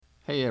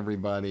Hey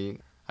everybody,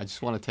 I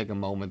just want to take a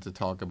moment to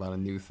talk about a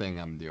new thing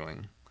I'm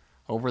doing.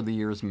 Over the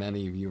years,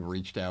 many of you have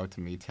reached out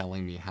to me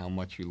telling me how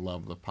much you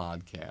love the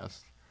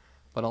podcast,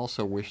 but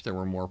also wish there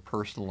were more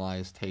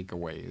personalized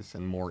takeaways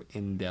and more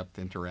in-depth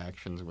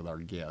interactions with our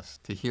guests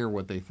to hear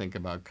what they think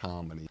about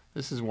comedy.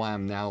 This is why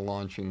I'm now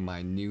launching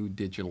my new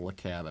digital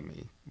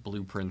academy,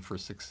 Blueprint for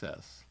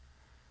Success.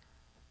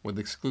 With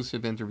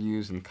exclusive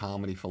interviews and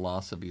comedy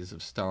philosophies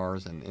of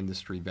stars and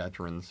industry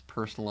veterans,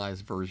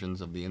 personalized versions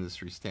of the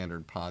industry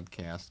standard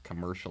podcast,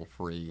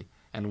 commercial-free,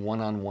 and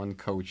one-on-one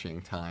coaching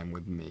time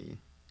with me.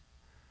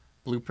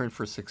 Blueprint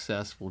for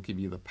Success will give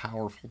you the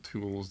powerful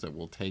tools that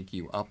will take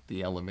you up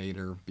the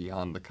elevator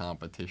beyond the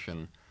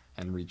competition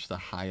and reach the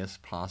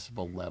highest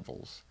possible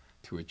levels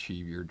to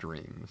achieve your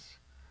dreams.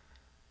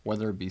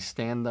 Whether it be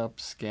stand-up,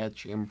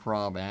 sketch,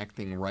 improv,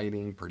 acting,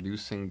 writing,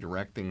 producing,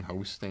 directing,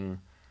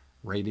 hosting,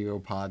 radio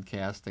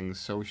podcasting,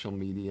 social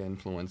media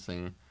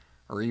influencing,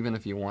 or even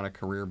if you want a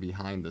career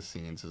behind the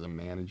scenes as a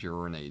manager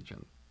or an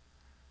agent.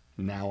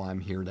 Now I'm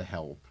here to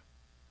help,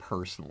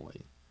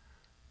 personally.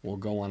 We'll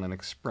go on an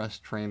express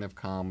train of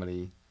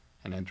comedy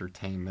and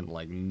entertainment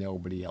like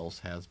nobody else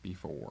has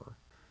before.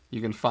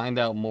 You can find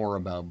out more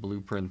about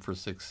Blueprint for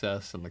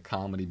Success and the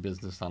comedy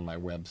business on my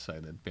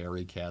website at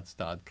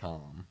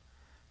barrykatz.com.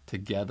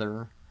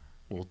 Together,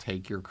 we'll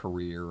take your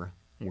career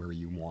where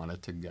you want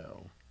it to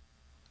go.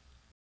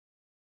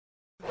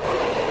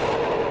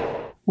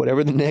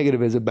 Whatever the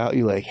negative is about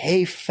you, like,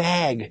 hey,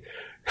 fag,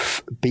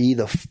 be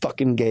the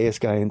fucking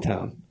gayest guy in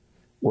town.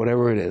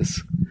 Whatever it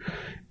is.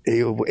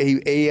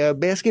 A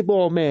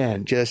basketball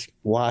man, just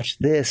watch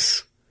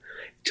this.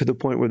 To the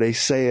point where they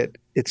say it,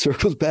 it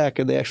circles back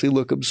and they actually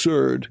look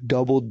absurd.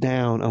 Double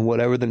down on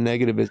whatever the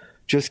negative is.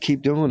 Just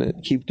keep doing it.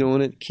 Keep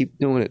doing it. Keep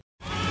doing it.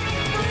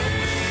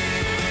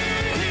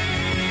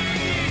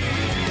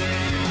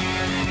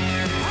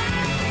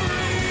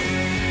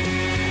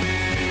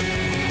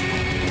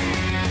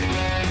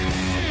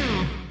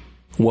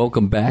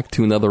 Welcome back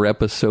to another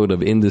episode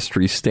of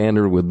Industry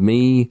Standard with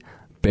me,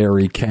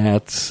 Barry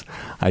Katz.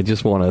 I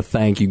just want to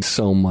thank you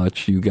so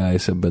much. You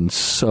guys have been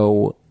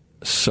so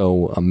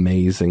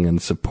amazing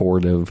and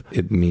supportive.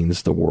 It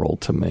means the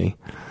world to me.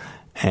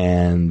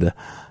 And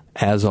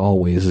as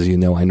always, as you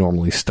know, I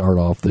normally start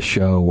off the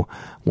show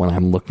when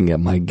I'm looking at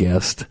my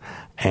guest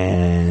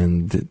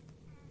and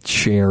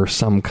share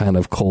some kind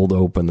of cold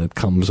open that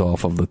comes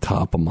off of the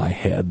top of my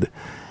head.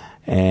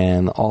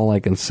 And all I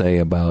can say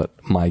about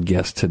my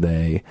guest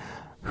today,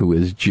 who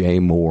is Jay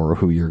Mohr,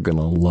 who you're going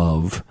to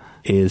love,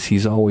 is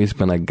he's always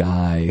been a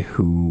guy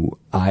who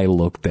I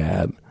looked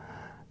at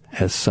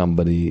as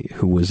somebody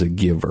who was a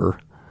giver,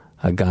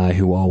 a guy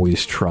who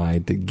always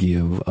tried to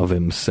give of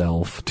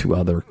himself to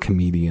other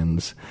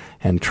comedians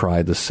and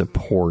tried to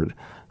support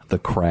the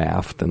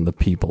craft and the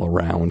people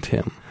around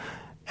him.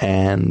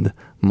 And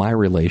my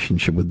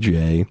relationship with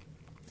Jay,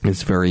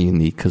 it's very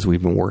unique because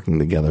we've been working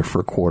together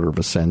for a quarter of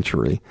a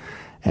century.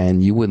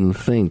 And you wouldn't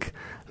think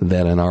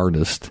that an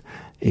artist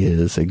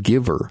is a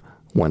giver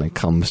when it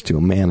comes to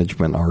a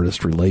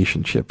management-artist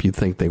relationship. You'd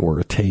think they were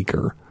a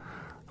taker.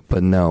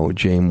 But no,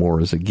 Jay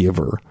Mohr is a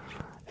giver.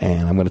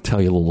 And I'm going to tell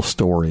you a little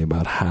story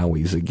about how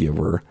he's a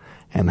giver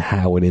and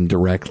how it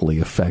indirectly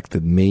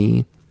affected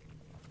me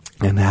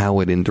and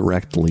how it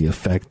indirectly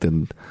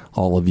affected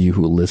all of you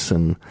who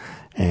listen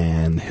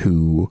and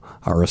who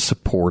are a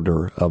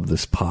supporter of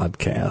this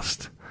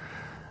podcast.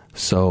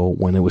 So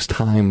when it was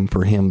time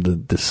for him to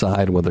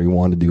decide whether he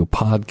wanted to do a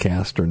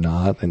podcast or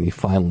not, and he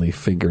finally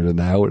figured it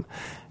out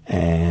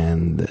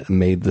and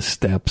made the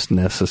steps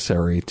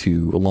necessary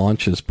to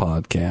launch his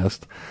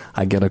podcast,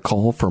 I get a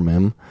call from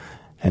him,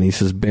 and he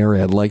says, Barry,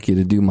 I'd like you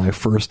to do my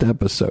first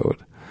episode.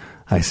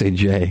 I say,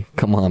 Jay,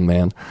 come on,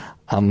 man.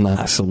 I'm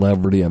not a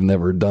celebrity. I've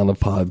never done a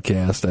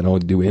podcast. I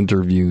don't do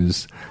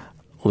interviews.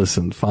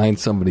 Listen, find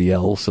somebody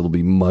else. It'll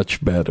be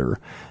much better.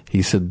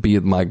 He said, be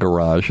at my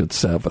garage at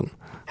 7.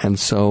 And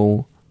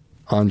so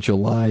on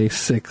July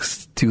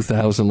 6,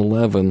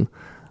 2011,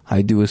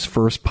 I do his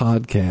first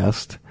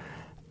podcast,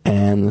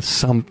 and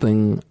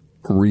something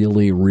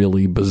really,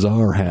 really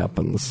bizarre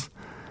happens.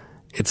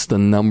 It's the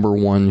number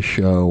one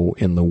show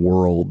in the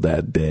world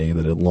that day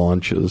that it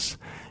launches,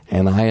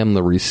 and I am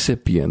the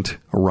recipient,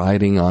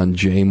 riding on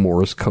Jay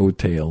Mohr's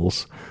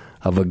coattails,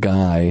 of a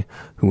guy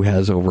who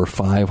has over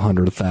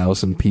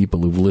 500,000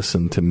 people who've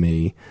listened to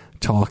me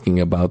talking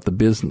about the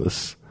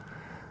business.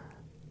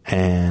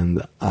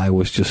 And I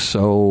was just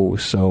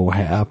so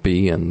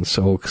happy and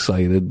so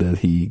excited that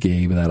he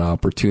gave that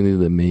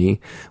opportunity to me,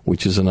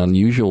 which is an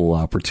unusual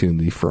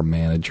opportunity for a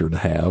manager to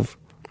have.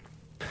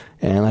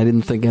 And I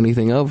didn't think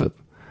anything of it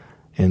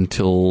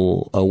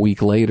until a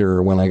week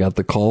later when I got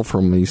the call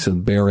from him. He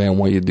said, Barry, I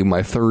want you to do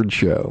my third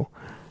show.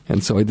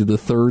 And so I did the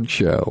third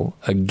show,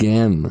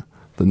 again,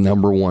 the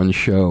number one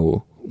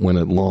show when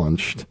it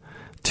launched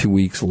 2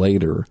 weeks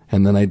later.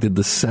 And then I did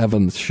the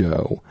 7th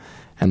show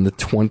and the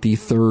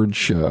 23rd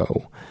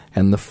show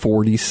and the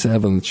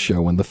 47th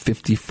show and the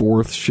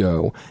 54th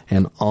show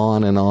and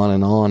on and on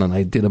and on. And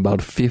I did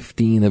about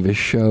 15 of his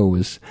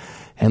shows.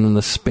 And in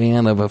the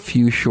span of a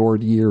few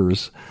short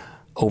years,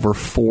 over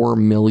 4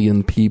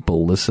 million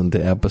people listened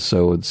to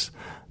episodes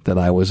that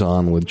I was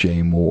on with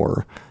Jay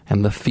Moore.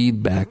 And the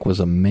feedback was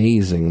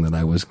amazing that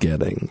I was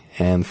getting.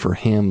 And for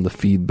him, the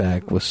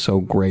feedback was so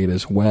great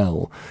as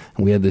well.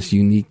 And we had this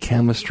unique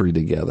chemistry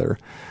together.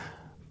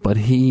 But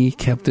he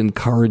kept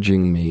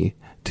encouraging me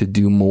to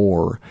do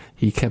more.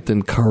 He kept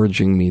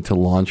encouraging me to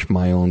launch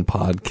my own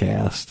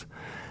podcast.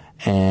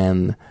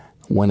 And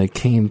when it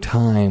came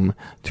time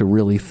to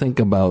really think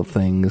about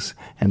things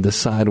and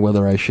decide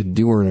whether I should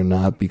do it or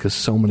not, because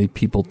so many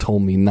people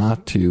told me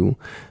not to,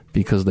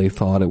 because they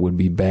thought it would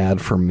be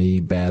bad for me,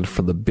 bad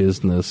for the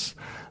business,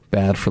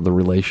 bad for the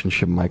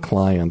relationship with my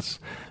clients,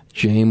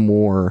 Jay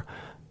Moore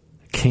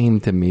came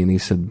to me and he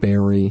said,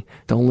 Barry,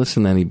 don't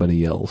listen to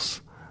anybody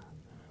else.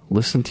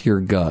 Listen to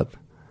your gut.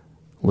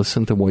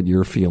 Listen to what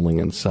you're feeling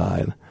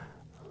inside.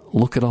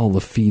 Look at all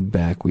the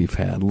feedback we've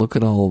had. Look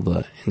at all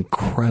the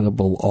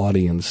incredible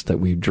audience that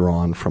we've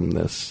drawn from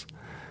this.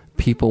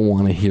 People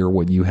want to hear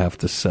what you have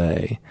to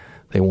say.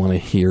 They want to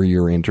hear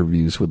your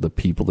interviews with the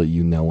people that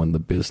you know in the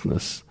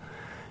business.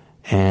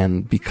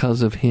 And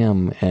because of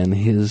him and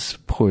his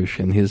push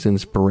and his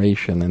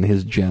inspiration and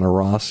his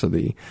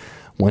generosity,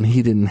 when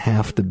he didn't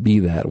have to be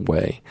that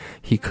way,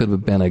 he could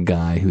have been a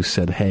guy who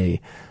said, hey,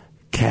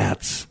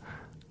 Katz,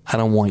 I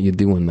don't want you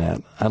doing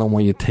that. I don't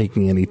want you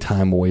taking any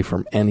time away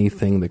from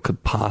anything that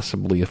could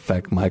possibly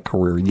affect my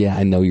career. Yeah,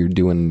 I know you're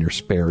doing it in your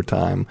spare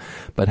time,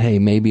 but hey,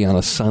 maybe on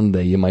a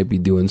Sunday you might be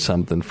doing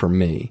something for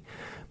me.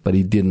 But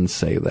he didn't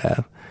say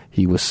that.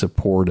 He was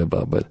supportive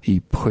of it.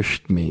 He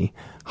pushed me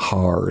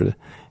hard,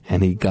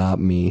 and he got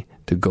me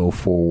to go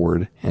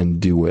forward and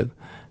do it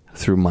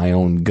through my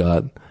own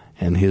gut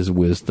and his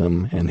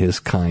wisdom and his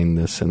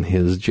kindness and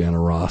his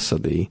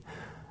generosity.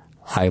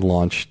 I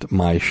launched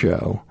my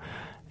show.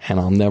 And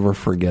I'll never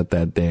forget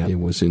that day. It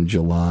was in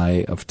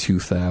July of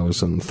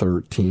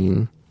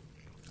 2013.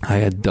 I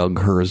had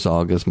Doug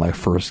Herzog as my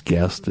first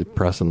guest, the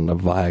president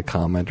of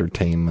Viacom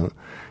Entertainment,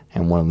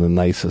 and one of the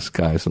nicest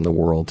guys in the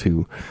world,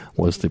 who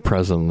was the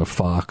president of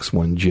Fox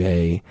when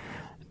Jay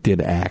did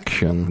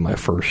Action, my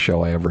first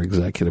show I ever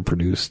executive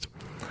produced.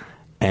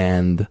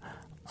 And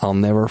I'll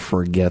never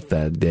forget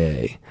that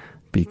day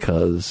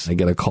because I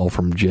get a call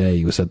from Jay.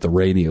 He was at the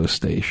radio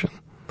station.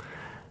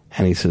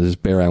 And he says,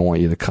 Barry, I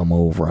want you to come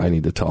over. I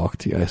need to talk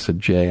to you. I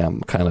said, Jay,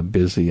 I'm kind of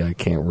busy. I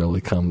can't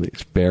really come. He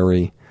says,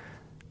 Barry,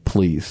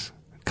 please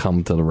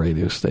come to the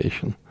radio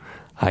station.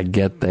 I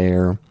get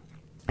there.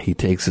 He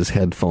takes his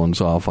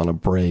headphones off on a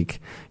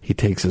break. He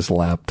takes his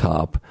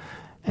laptop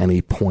and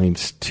he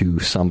points to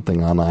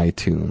something on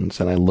iTunes.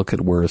 And I look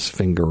at where his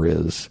finger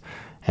is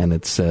and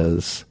it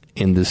says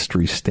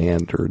Industry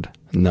Standard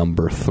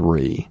number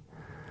 3.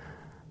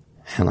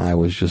 And I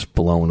was just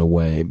blown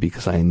away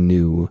because I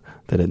knew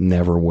that it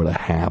never would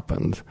have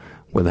happened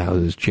without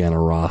his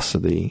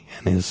generosity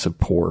and his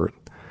support.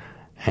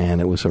 And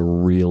it was a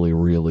really,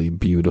 really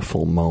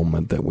beautiful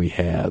moment that we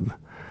had.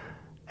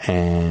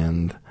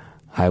 And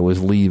I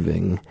was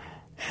leaving,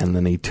 and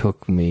then he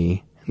took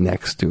me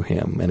next to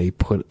him, and he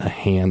put a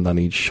hand on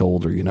each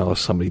shoulder. You know, if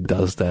somebody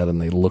does that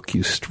and they look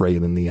you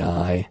straight in the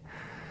eye.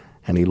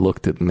 And he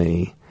looked at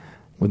me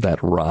with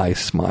that wry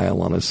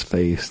smile on his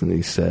face, and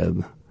he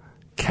said,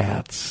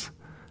 Katz,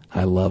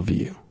 I love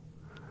you.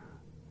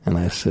 And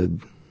I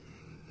said,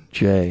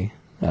 Jay,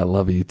 I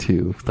love you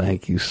too.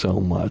 Thank you so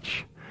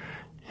much.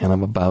 And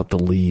I'm about to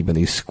leave, and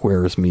he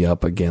squares me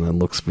up again and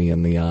looks me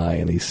in the eye,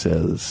 and he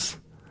says,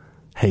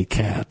 hey,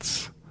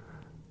 Katz.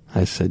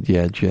 I said,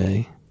 yeah,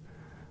 Jay.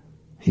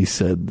 He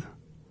said,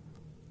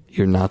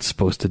 you're not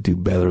supposed to do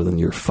better than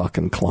your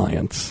fucking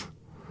clients.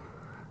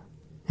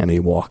 And he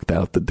walked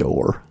out the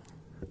door.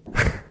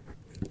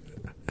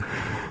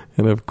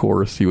 And of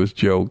course, he was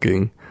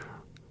joking,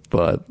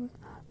 but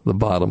the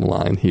bottom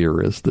line here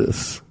is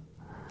this.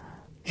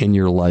 In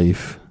your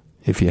life,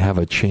 if you have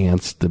a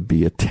chance to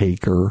be a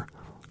taker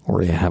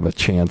or you have a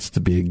chance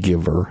to be a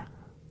giver,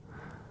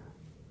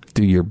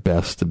 do your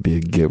best to be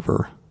a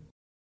giver.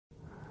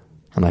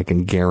 And I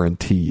can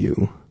guarantee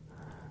you,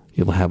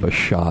 you'll have a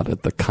shot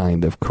at the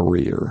kind of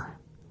career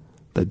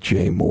that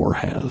Jay Moore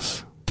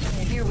has.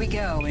 Here we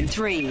go in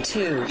 3,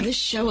 2. This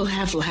show will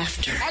have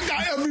laughter. I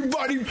got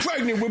everybody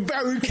pregnant with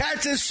Barry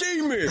Katz and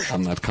semen.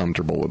 I'm not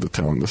comfortable with the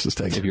tone this is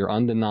taking. If you're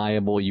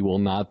undeniable, you will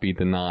not be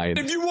denied.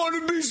 If you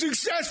want to be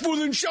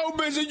successful in show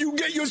business, you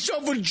get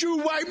yourself a Jew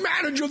white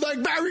manager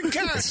like Barry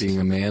Katz. Being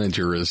a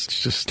manager is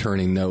just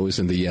turning no's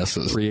into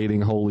yeses.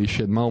 Creating holy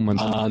shit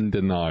moments.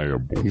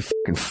 Undeniable. You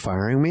fucking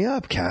firing me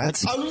up,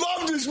 Katz. I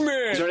love this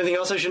man. Is there anything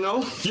else I should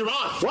know? You're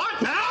on.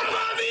 What? Now I'm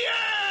on the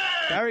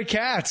air. Barry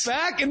Katz.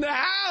 Back in the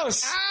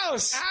house.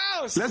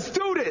 Let's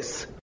do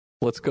this.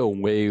 Let's go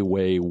way,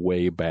 way,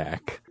 way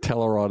back.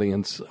 Tell our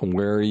audience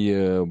where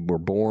you were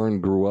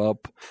born, grew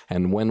up,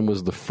 and when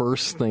was the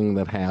first thing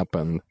that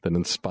happened that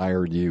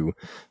inspired you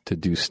to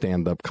do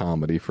stand-up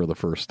comedy for the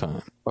first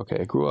time? Okay,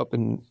 I grew up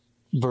in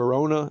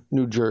Verona,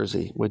 New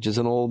Jersey, which is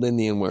an old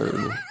Indian word.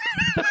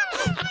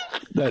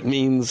 That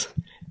means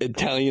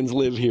Italians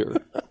live here.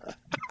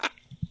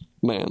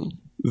 Man,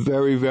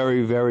 very,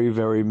 very, very,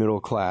 very middle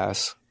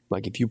class.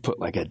 Like if you put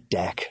like a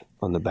deck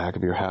on the back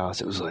of your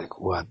house. It was like,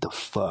 what the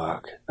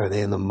fuck? Are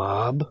they in the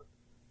mob?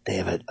 They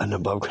have an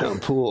above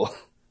ground pool.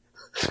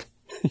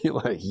 You're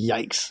like,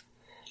 yikes.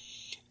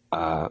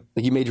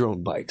 You made your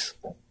own bikes.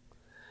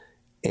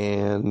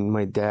 And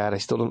my dad, I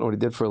still don't know what he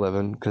did for a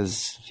living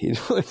because he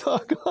didn't really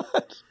talk a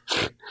lot.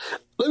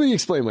 Let me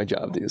explain my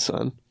job to you,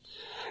 son.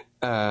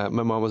 My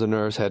mom was a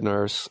nurse, head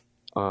nurse.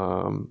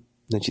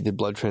 Then she did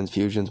blood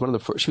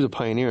transfusions. She was a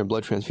pioneer in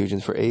blood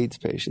transfusions for AIDS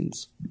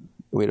patients.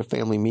 We had a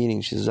family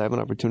meeting. She says, I have an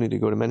opportunity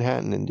to go to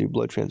Manhattan and do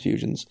blood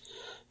transfusions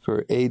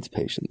for AIDS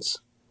patients.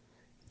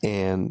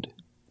 And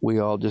we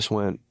all just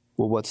went,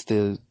 well, what's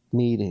the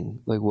meeting?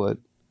 Like what?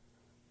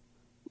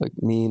 Like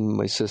me and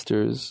my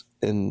sisters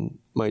and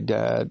my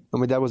dad. Well,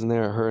 my dad wasn't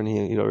there. Her and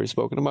he'd already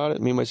spoken about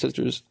it. Me and my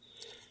sisters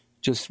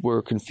just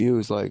were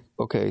confused. Like,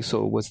 okay,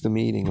 so what's the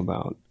meeting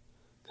about?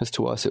 Because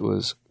to us it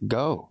was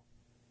go.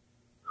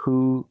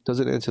 Who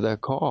doesn't answer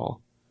that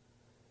call?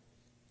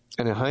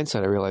 And in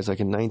hindsight, I realized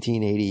like in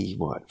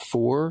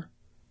 1984,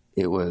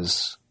 it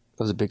was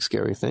a big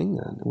scary thing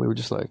then. And we were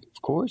just like,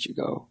 of course you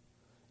go.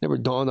 Never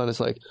dawned on us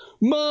like,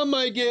 Mom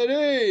might get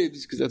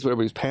AIDS, because that's what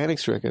everybody's panic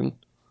stricken.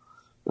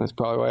 That's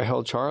probably why I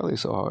held Charlie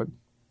so hard.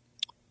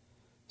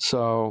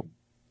 So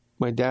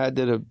my dad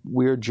did a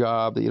weird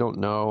job that you don't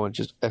know, and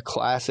just a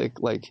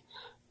classic, like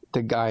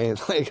the guy in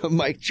like a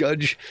Mike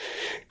Judge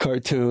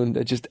cartoon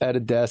that just at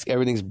a desk,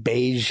 everything's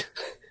beige.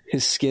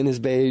 His skin is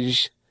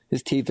beige.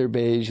 His teeth are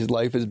beige. His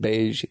life is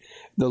beige.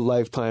 The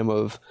lifetime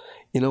of,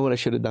 you know what I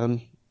should have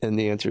done? And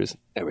the answer is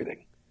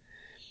everything.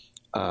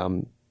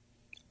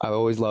 I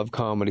always loved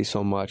comedy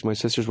so much. My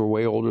sisters were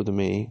way older than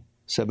me,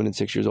 7 and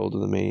 6 years older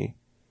than me.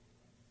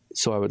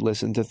 So I would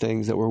listen to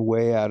things that were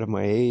way out of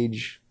my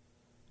age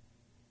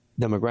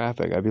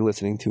demographic. I'd be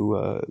listening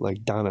to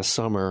like Donna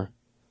Summer.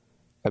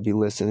 I'd be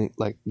listening,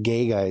 like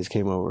gay guys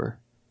came over.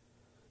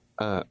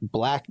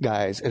 Black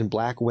guys and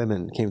black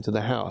women came to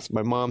the house.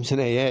 My mom's in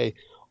AA.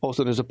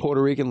 Also, there's a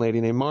Puerto Rican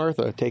lady named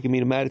Martha taking me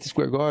to Madison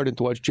Square Garden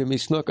to watch Jimmy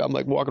Snook. I'm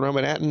like walking around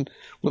Manhattan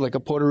with like a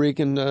Puerto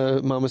Rican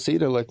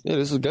mamacita. Like, yeah,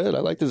 this is good. I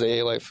like this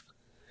AA life.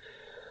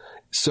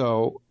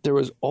 So there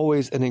was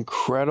always an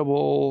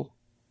incredible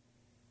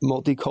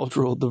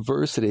multicultural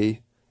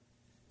diversity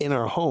in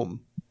our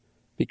home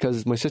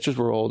because my sisters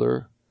were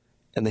older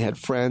and they had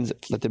friends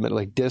that they met at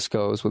like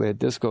discos when they had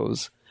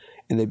discos,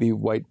 and they'd be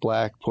white,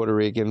 black, Puerto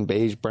Rican,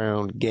 beige,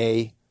 brown,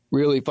 gay,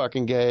 really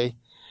fucking gay.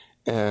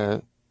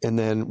 And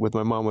then with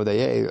my mom with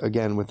AA,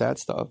 again, with that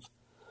stuff.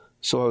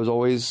 So I was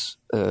always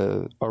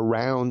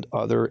around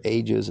other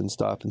ages and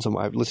stuff. And so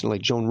I've listened to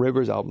like Joan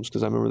Rivers albums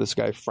because I remember this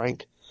guy,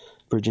 Frank,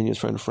 Virginia's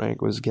friend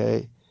Frank, was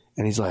gay.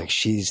 And he's like,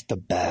 she's the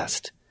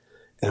best.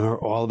 And I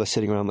remember all of us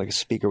sitting around like a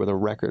speaker with a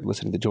record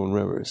listening to Joan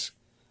Rivers.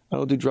 I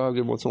don't do drugs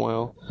every once in a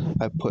while.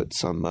 I put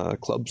some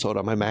club soda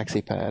on my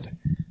maxi pad.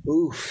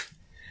 Oof.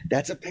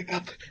 That's a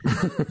pickup.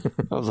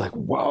 I was like,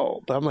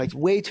 whoa. But I'm like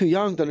way too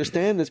young to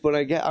understand this. But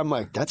I'm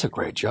like, that's a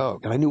great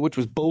joke. And I knew which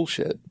was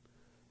bullshit.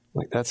 I'm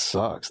like, that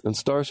sucks. Then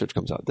Star Search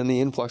comes out. Then the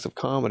influx of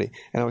comedy.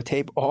 And I would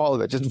tape all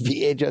of it, just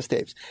VHS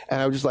tapes.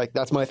 And I was just like,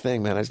 that's my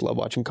thing, man. I just love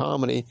watching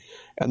comedy.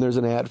 And there's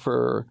an ad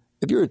for,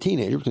 if you're a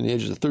teenager between the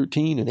ages of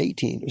 13 and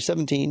 18 or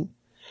 17,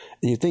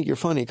 and you think you're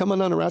funny, come on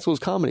down to Rascals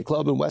Comedy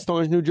Club in West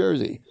Orange, New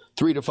Jersey.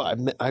 3 to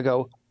 5. I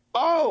go,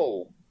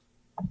 oh,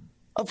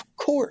 of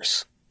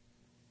course.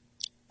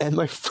 And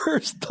my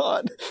first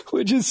thought,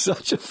 which is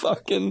such a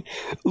fucking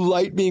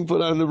light being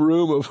put on in the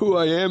room of who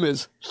I am,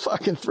 is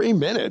fucking 3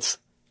 minutes.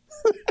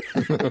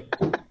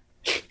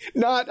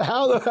 Not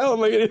how the hell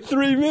am I getting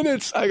 3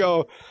 minutes? I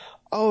go,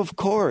 oh, of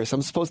course.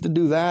 I'm supposed to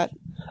do that.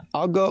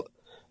 I'll go,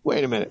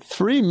 wait a minute,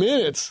 3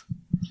 minutes?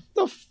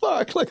 The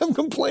fuck? Like I'm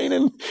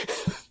complaining.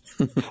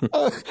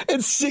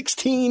 At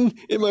 16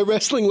 in my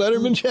wrestling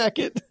Letterman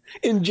jacket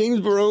in James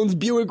Barone's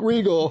Buick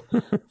Regal.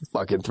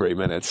 Fucking 3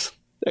 minutes.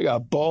 They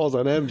got balls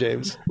on them,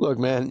 James. Look,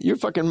 man, you're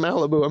fucking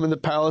Malibu. I'm in the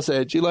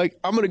Palisades. You're like,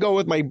 I'm going to go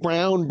with my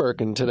brown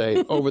Birkin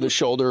today,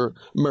 over-the-shoulder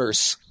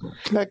Merce.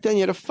 Back then,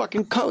 you had a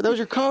fucking coat. That was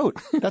your coat.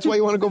 That's why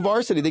you want to go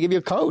varsity. They give you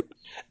a coat.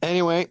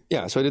 Anyway,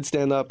 yeah, so I did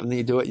stand up, and then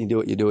you do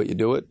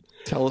it.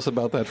 Tell us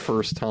about that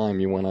first time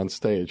you went on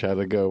stage. How'd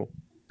it go?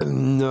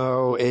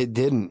 No, it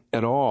didn't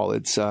at all.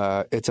 It's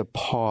a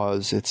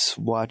pause. It's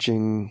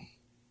watching...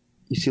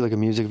 You see like a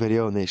music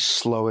video and they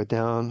slow it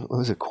down. What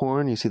was it,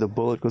 Korn? You see the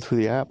bullet go through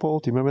the apple.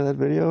 Do you remember that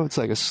video? It's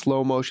like a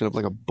slow motion of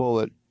like a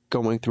bullet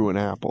going through an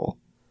apple.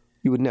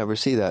 You would never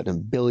see that in a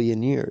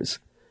billion years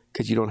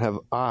because you don't have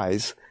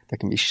eyes that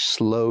can be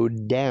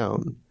slowed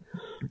down.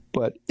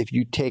 But if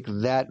you take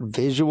that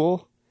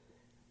visual,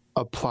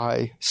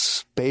 apply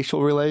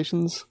spatial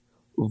relations,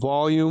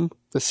 volume,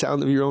 the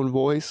sound of your own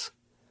voice,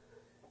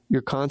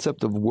 your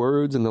concept of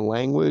words and the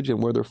language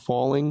and where they're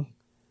falling,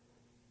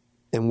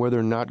 and where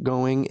they're not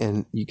going,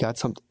 and you got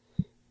something.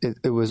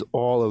 It was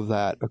all of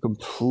that, a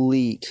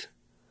complete,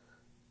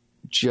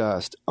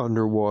 just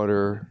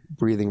underwater,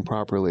 breathing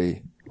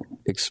properly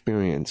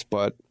experience.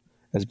 But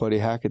as Buddy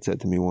Hackett said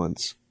to me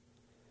once,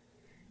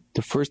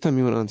 the first time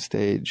you went on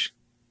stage,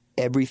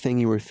 everything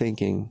you were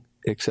thinking,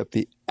 except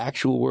the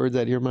actual words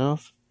out of your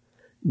mouth,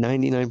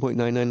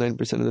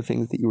 99.999% of the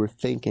things that you were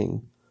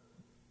thinking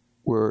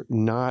were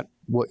not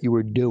what you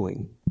were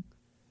doing.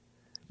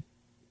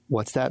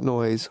 What's that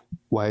noise?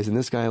 Why isn't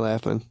this guy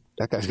laughing?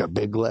 That guy's got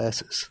big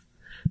glasses.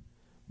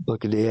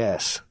 Look at the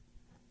ass.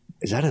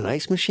 Is that an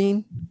ice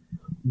machine?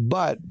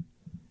 But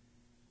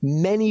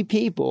many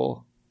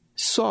people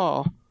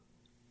saw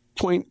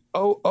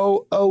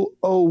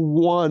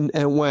 0.00001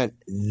 and went,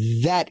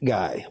 that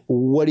guy,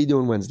 what are you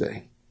doing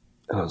Wednesday?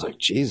 And I was like,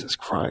 Jesus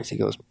Christ. He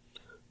goes,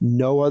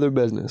 no other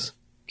business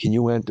can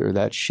you enter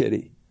that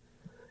shitty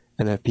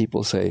and have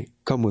people say,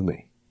 come with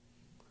me.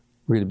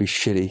 We're going to be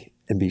shitty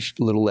and be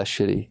a little less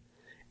shitty.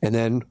 And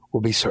then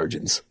we'll be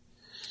surgeons.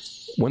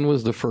 When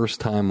was the first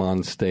time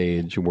on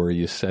stage where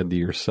you said to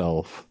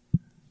yourself,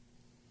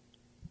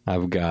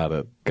 I've got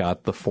it,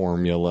 got the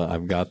formula,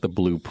 I've got the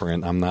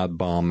blueprint, I'm not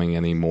bombing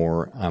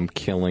anymore, I'm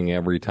killing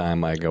every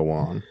time I go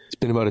on? It's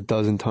been about a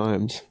dozen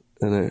times,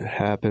 and it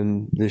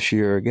happened this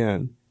year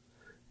again.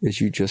 Is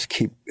you just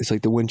keep, it's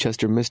like the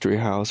Winchester Mystery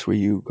House where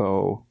you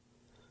go,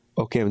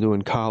 okay, I'm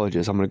doing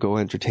colleges, I'm going to go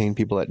entertain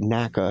people at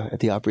NACA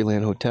at the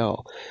Opryland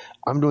Hotel.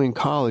 I'm doing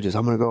colleges,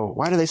 I'm going to go,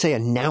 why do they say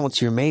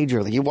announce your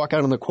major? Like you walk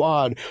out on the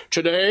quad,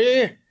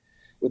 today,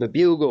 with a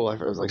bugle,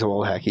 it was like some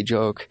old hacky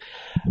joke,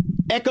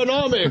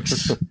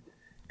 economics.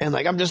 And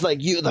like, I'm just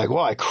like you, like,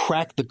 wow, I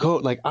cracked the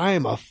code. Like, I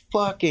am a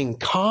fucking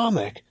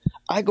comic.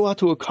 I go out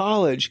to a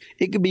college.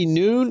 It could be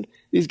noon.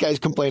 These guys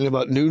complaining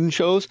about noon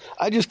shows.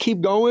 I just keep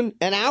going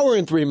an hour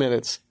and 3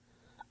 minutes.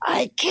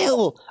 I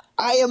kill.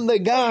 I am the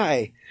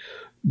guy.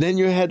 Then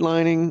you're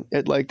headlining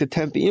at like the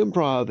Tempe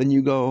Improv and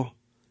you go,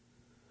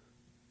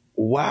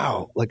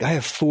 wow, like I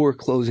have 4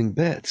 closing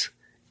bits.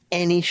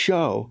 Any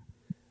show,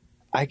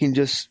 I can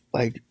just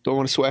like, don't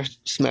want to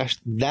smash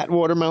that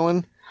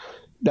watermelon,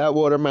 that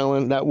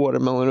watermelon, that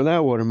watermelon, or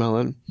that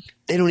watermelon.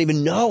 They don't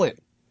even know it.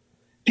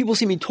 People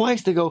see me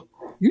twice. They go,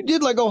 you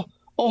did like a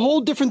whole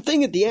different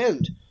thing at the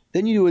end.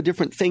 Then you do a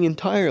different thing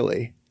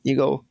entirely. You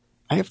go,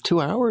 I have 2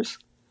 hours.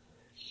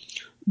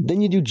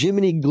 Then you do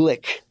Jiminy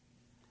Glick.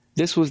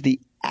 This was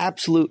the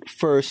absolute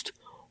first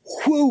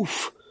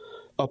whoof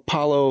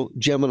Apollo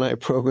Gemini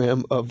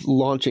program of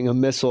launching a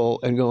missile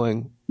and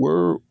going,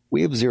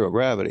 we have zero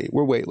gravity.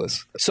 We're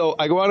weightless. So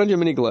I go out on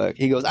Jiminy Glick.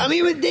 He goes, I'm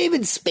here with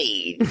David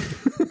Spade.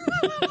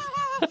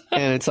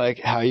 And it's like,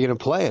 how are you going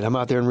to play it? I'm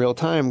out there in real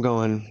time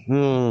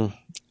going,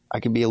 I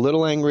could be a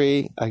little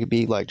angry. I could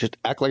be like, just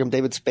act like I'm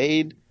David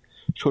Spade.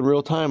 So in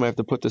real time, I have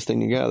to put this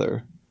thing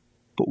together.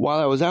 But while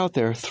I was out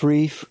there,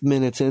 3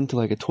 minutes into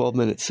like a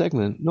 12-minute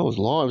segment, no, it was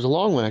long. It was a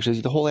long one,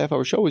 actually. The whole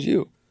half-hour show was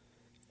you.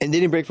 And they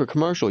didn't break for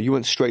commercial. You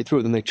went straight through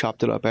it, then they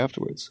chopped it up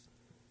afterwards.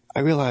 I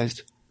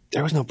realized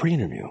there was no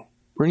pre-interview.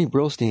 Bernie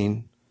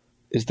Brillstein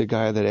is the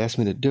guy that asked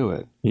me to do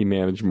it. He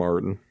managed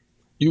Martin.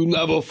 You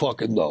never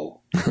fucking know.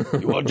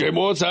 You want Jay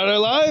Moore Saturday Night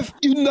Live?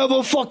 You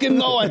never fucking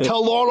know. I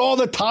tell Lauren all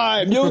the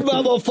time. You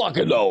never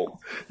fucking know.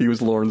 He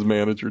was Lauren's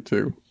manager,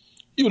 too.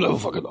 You never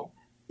fucking know.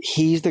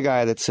 He's the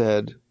guy that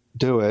said,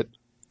 do it.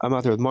 I'm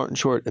out there with Martin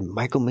Short and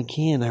Michael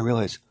McKean. I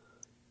realized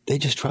they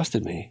just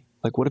trusted me.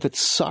 Like, what if it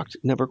sucked?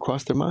 Never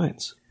crossed their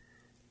minds.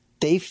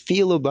 They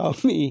feel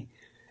about me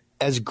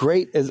as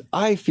great as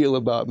I feel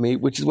about me,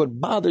 which is what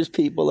bothers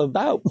people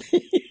about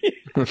me.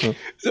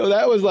 So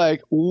that was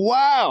like,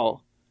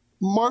 wow.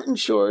 Martin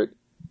Short,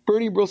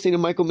 Bernie Brillstein,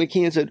 and Michael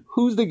McKean said,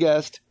 who's the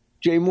guest?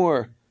 Jay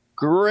Moore.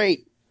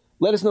 Great.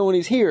 Let us know when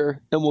he's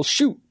here, and we'll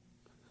shoot.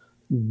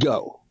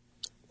 Go.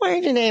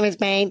 Where's your name is,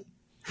 Bane?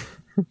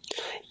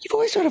 You've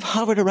always sort of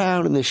hovered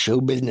around in the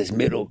show business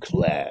middle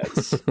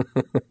class.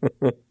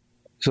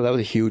 So that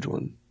was a huge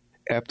one.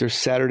 After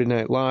Saturday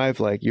Night Live,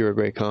 like, you're a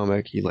great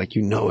comic. You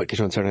know it because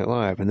you're on Saturday Night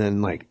Live. And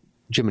then, like,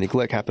 Jiminy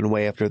Glick happened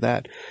way after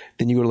that.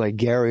 Then you go to, like,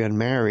 Gary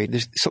Unmarried.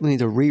 There's something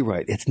needs a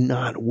rewrite. It's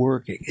not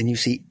working. And you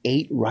see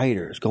 8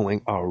 writers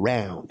going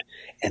around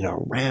and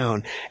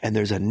around. And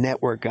there's a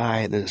network guy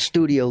and there's a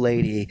studio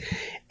lady.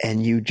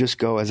 And you just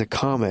go as a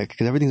comic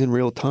because everything's in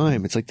real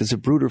time. It's like the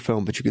Zapruder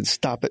film, but you can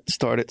stop it,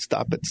 start it,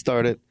 stop it,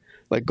 start it.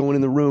 Like going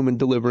in the room and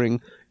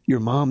delivering, your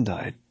mom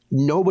died.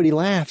 Nobody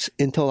laughs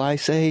until I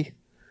say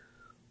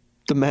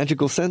the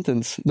magical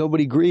sentence.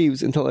 Nobody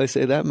grieves until I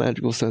say that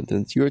magical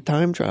sentence. You're a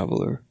time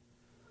traveler.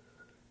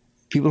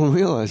 People don't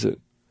realize it.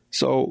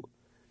 So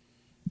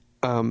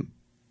on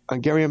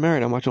Gary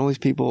Unmarried, I'm watching all these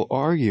people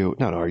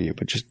not argue,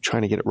 but just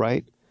trying to get it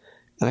right.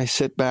 And I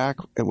sit back,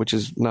 which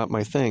is not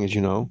my thing, as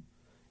you know,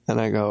 and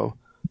I go,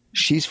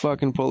 she's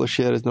fucking full of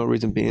shit. There's no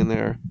reason being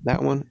there.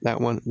 That one, that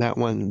one, that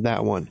one,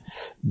 that one.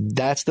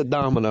 That's the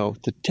domino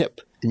to tip.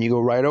 And you go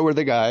right over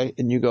the guy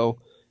and you go,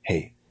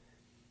 hey,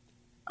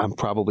 I'm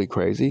probably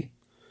crazy.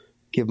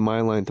 Give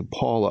my line to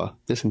Paula.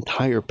 This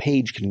entire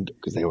page can,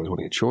 because they always want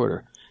to get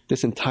shorter,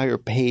 this entire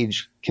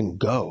page can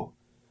go.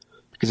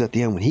 Because at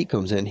the end when he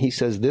comes in, he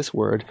says this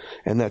word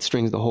and that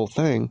strings the whole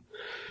thing.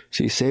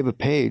 So you save a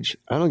page.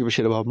 I don't give a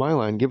shit about my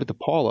line. Give it to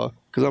Paula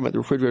because I'm at the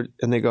refrigerator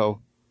and they go,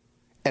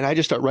 and I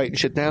just start writing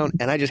shit down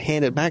and I just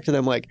hand it back to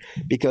them like,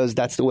 because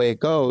that's the way it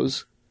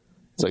goes.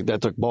 It's like,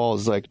 that took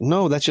balls. It's like,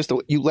 no, that's just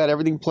you let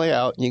everything play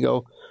out and you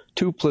go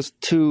 2 +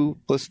 2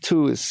 +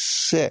 2 is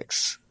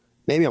 6.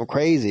 maybe I'm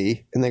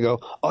crazy. And they go,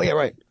 oh, yeah,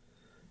 right.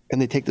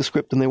 And they take the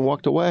script and they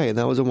walked away. And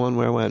that was the one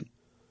where I went,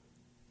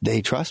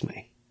 they trust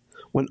me.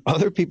 When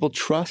other people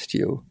trust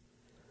you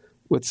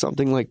with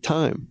something like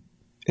time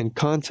and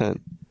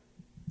content,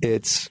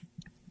 it's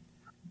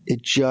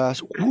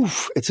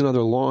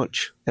another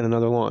launch and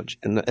another launch.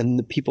 And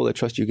the people that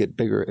trust you get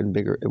bigger and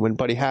bigger. And when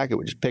Buddy Hackett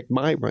would just pick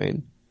my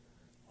brain,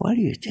 why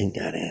do you think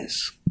that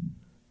is?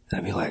 And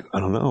I'd be like, I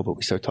don't know, but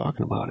we start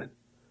talking about it.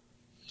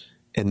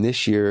 And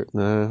this year,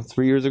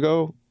 3 years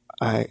ago,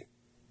 the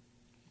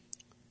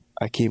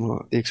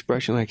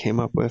expression I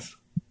came up with,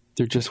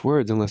 they're just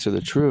words unless they're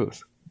the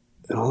truth.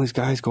 And all these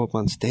guys go up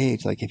on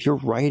stage. Like, if you're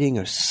writing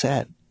a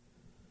set,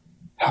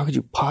 how could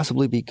you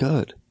possibly be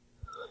good?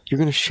 You're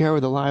going to share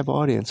with a live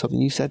audience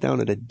something you sat down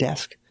at a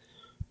desk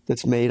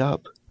that's made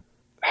up.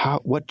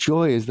 What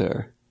joy is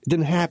there? It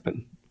didn't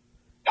happen.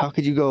 How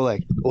could you go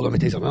like, oh, let me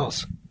tell you something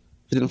else?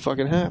 It didn't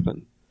fucking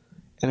happen.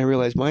 And I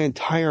realized my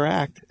entire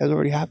act has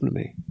already happened to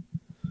me.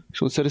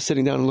 So instead of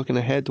sitting down and looking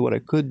ahead to what I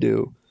could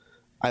do,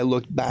 I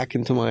looked back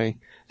into my,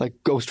 like,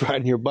 ghost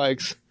riding your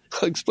bikes.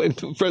 I explained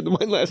to a friend of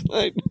mine last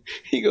night.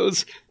 He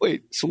goes,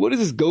 wait, so what is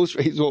this ghost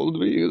riding? He's older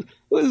than me. He goes,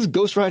 what is this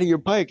ghost riding your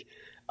bike?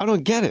 I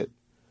don't get it.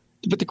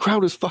 But the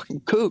crowd was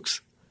fucking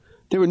kooks.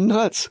 They were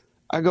nuts.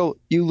 I go,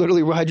 you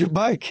literally ride your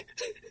bike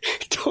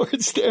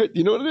towards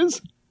you know what it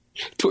is?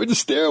 Towards a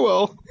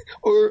stairwell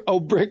or a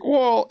brick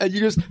wall, and you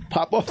just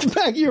pop off the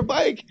back of your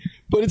bike,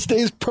 but it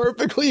stays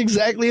perfectly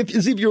exactly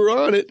as if you were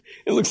on it.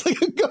 It looks like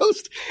a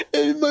ghost.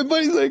 And my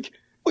buddy's like,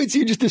 wait, so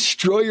you just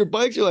destroy your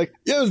bikes? You're like,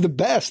 yeah, it was the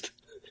best.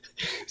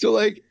 So,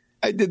 like,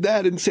 I did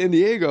that in San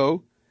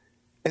Diego,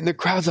 and the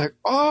crowd's like,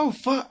 oh,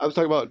 fuck. I was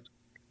talking about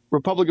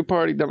Republican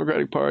Party,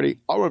 Democratic Party.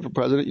 I'll run for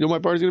president. You know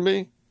what my party's going to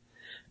be?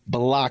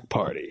 Block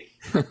Party.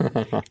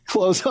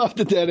 Close off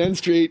the dead end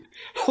street.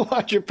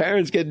 Watch your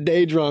parents get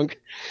day drunk.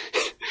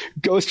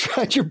 Ghost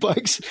ride your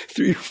bikes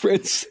through your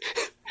friend's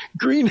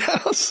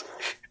greenhouse.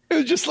 It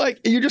was just like,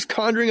 you're just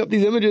conjuring up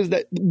these images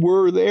that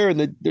were there,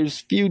 and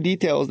there's few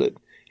details that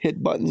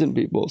hit buttons in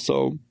people.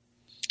 So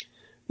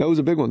that was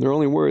a big one. They're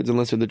only words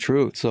unless they're the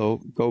truth.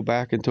 So go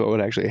back into what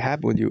actually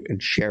happened with you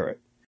and share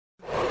it.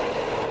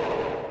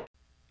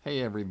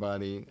 Hey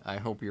everybody, I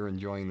hope you're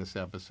enjoying this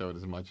episode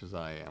as much as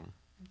I am.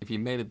 If you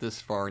made it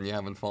this far and you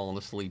haven't fallen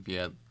asleep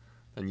yet,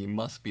 then you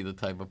must be the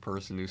type of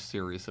person who's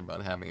serious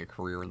about having a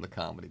career in the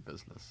comedy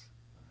business.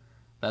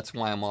 That's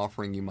why I'm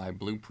offering you my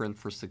Blueprint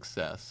for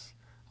Success,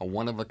 a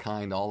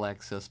one-of-a-kind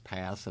all-access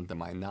pass into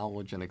my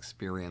knowledge and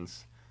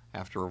experience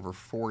after over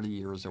 40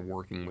 years of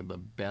working with the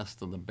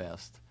best of the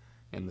best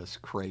in this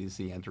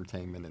crazy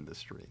entertainment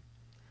industry.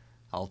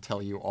 I'll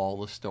tell you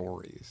all the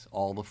stories,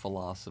 all the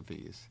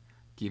philosophies,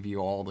 give you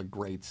all the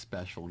great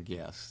special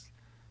guests,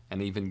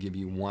 and even give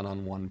you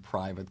one-on-one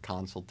private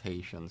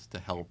consultations to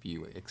help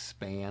you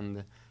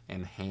expand,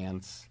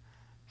 enhance,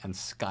 and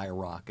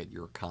skyrocket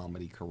your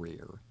comedy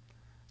career.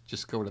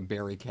 Just go to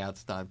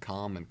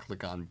barrykatz.com and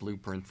click on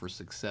Blueprint for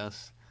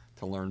Success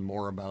to learn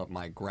more about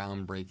my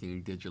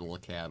groundbreaking digital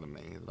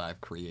academy that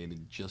I've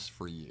created just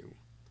for you.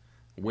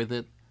 With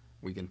it,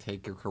 we can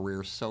take your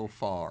career so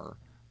far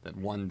that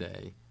one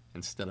day,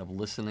 instead of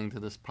listening to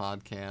this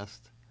podcast,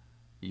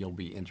 you'll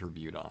be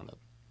interviewed on it.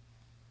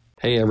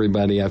 Hey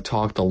everybody, I've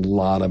talked a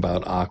lot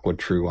about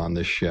AquaTrue on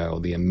this show,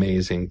 the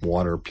amazing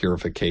water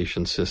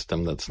purification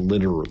system that's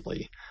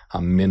literally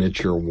a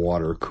miniature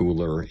water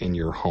cooler in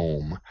your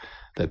home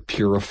that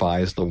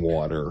purifies the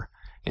water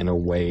in a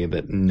way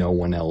that no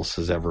one else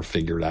has ever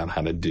figured out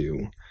how to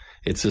do.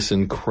 It's this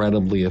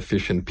incredibly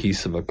efficient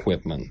piece of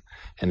equipment,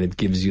 and it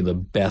gives you the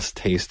best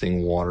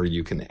tasting water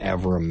you can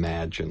ever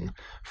imagine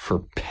for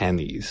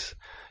pennies.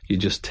 You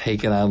just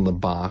take it out of the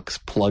box,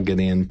 plug it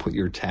in, put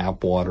your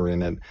tap water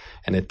in it,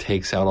 and it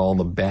takes out all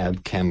the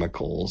bad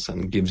chemicals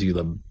and gives you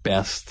the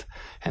best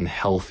and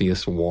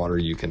healthiest water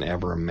you can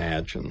ever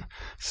imagine,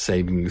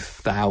 saving you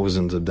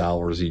thousands of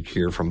dollars each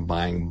year from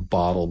buying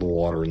bottled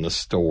water in the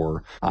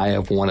store. I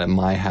have one at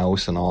my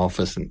house and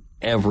office, and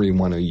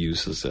everyone who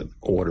uses it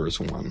orders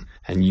one,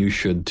 and you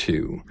should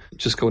too.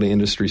 Just go to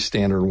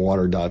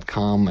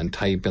industrystandardwater.com and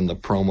type in the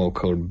promo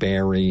code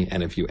Barry,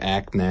 and if you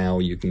act now,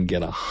 you can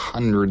get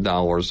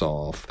 $100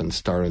 off and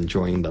start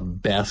enjoying the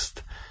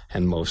best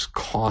and most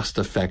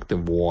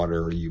cost-effective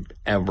water you've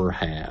ever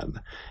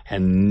had,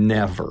 and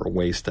never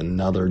waste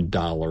another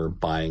dollar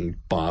buying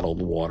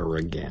bottled water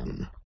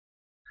again.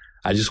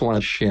 I just want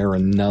to share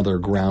another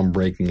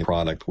groundbreaking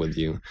product with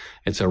you.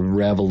 It's a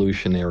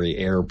revolutionary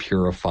air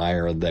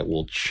purifier that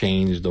will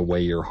change the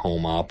way your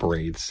home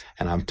operates,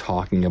 and I'm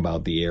talking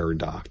about the Air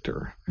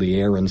Doctor. The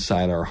air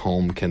inside our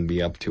home can be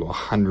up to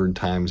 100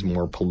 times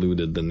more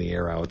polluted than the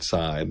air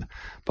outside,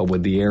 but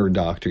with the Air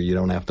Doctor, you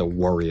don't have to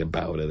worry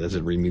about it, as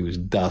it removes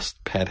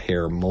dust, pet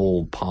hair,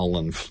 mold,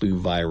 pollen, flu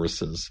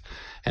viruses,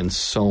 and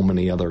so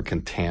many other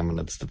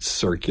contaminants that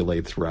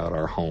circulate throughout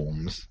our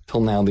homes.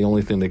 Till now, the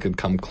only thing that could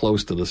come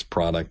close to this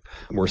product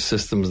were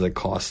systems that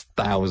cost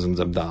thousands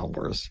of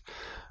dollars.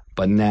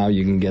 But now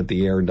you can get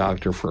the Air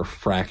Doctor for a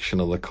fraction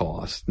of the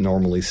cost,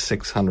 normally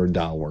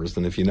 $600.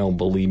 And if you don't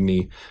believe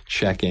me,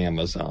 check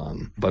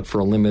Amazon. But for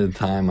a limited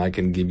time, I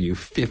can give you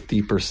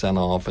 50%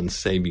 off and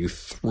save you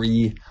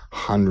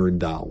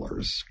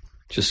 $300.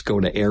 Just go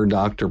to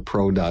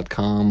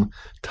airdoctorpro.com,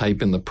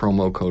 type in the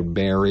promo code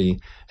Barry,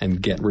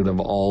 and get rid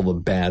of all the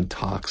bad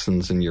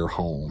toxins in your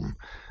home.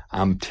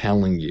 I'm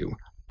telling you,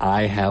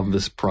 I have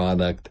this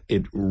product.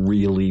 It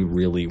really,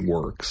 really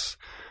works.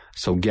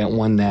 So get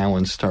one now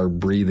and start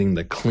breathing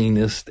the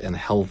cleanest and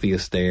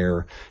healthiest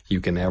air you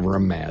can ever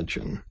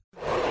imagine.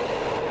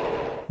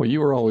 Well, you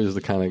were always the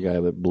kind of guy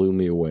that blew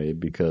me away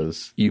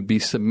because you'd be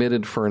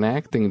submitted for an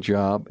acting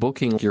job,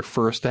 booking your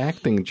first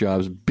acting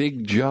jobs,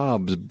 big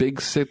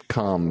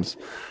sitcoms.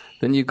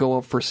 Then you go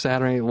up for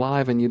Saturday Night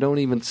Live and you don't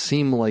even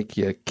seem like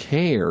you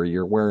care.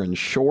 You're wearing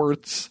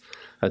shorts,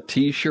 a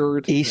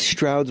T-shirt. East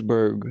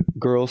Stroudsburg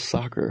girls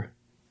soccer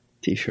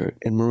T-shirt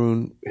and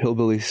maroon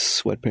hillbilly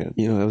sweatpants.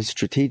 You know, that was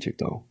strategic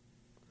though.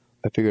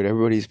 I figured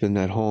everybody's been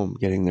at home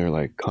getting their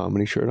like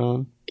comedy shirt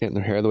on, getting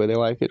their hair the way they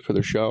like it for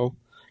their show,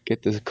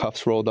 get the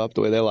cuffs rolled up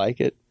the way they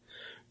like it,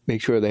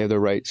 make sure they have the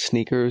right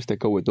sneakers that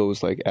go with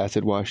those like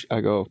acid wash.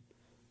 I go,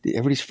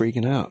 everybody's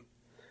freaking out.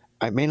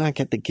 I may not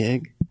get the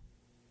gig.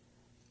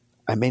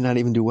 I may not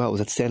even do well. It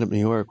was at Stand Up New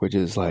York, which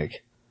is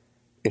like,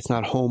 it's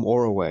not home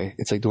or away.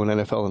 It's like doing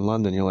NFL in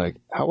London. You're like,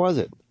 how was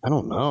it? I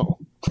don't know.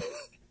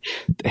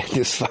 They had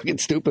this fucking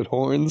stupid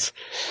horns,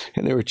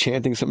 and they were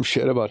chanting some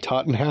shit about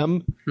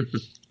Tottenham. I'm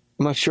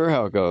not sure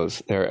how it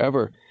goes there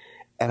ever.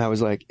 And I was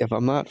like, if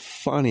I'm not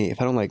funny,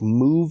 if I don't like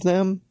move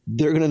them,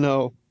 they're going to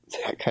know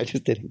that guy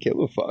just didn't give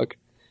a fuck.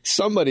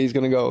 Somebody's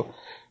going to go,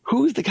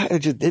 who's the guy that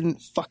just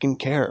didn't fucking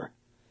care?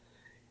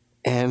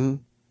 And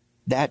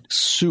that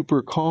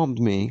super calmed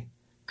me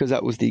because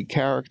that was the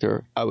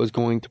character I was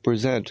going to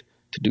present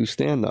to do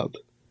stand-up.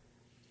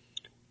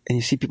 And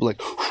you see people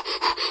like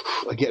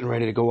getting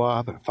ready to go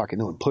up and fucking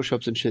doing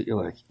push-ups and shit.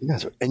 You're like, you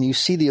guys are, and you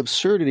see the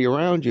absurdity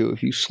around you.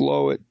 If you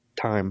slow it,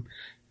 time.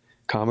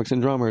 Comics and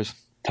drummers,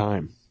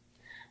 time.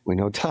 We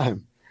know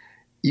time.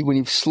 When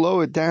you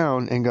slow it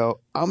down and go,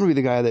 I'm going to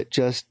be the guy that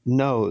just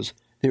knows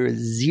there is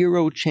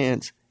zero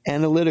chance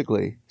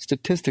analytically,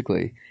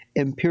 statistically,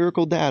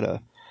 empirical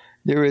data,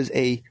 there is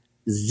a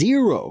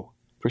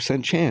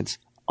 0% chance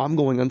I'm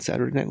going on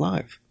Saturday Night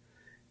Live.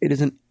 It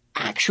is an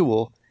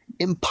actual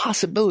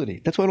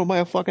impossibility. That's why I don't buy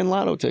a fucking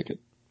lotto ticket.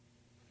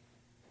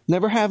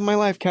 Never have in my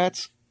life,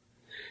 cats.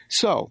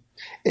 So,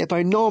 if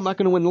I know I'm not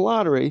going to win the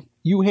lottery,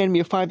 you hand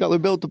me a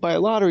 $5 bill to buy a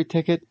lottery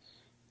ticket,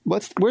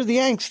 where's the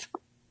angst?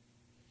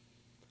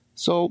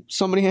 So,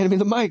 somebody handed me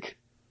the mic.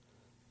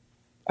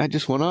 I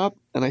just went up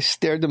and I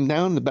stared them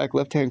down in the back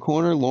left-hand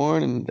corner,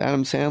 Lauren and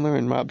Adam Sandler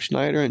and Rob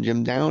Schneider and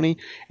Jim Downey.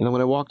 And then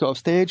when I walked off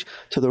stage,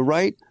 to the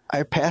right,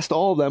 I passed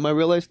all of them. I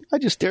realized I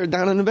just stared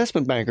down an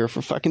investment banker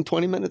for fucking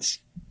 20 minutes.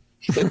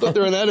 They thought they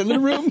were in that in the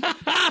room.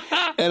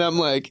 And I'm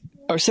like,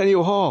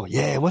 Arsenio Hall,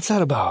 yeah, what's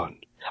that about?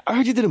 I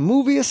heard you did a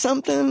movie or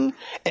something,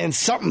 and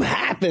something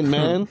happened,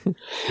 man.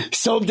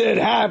 Something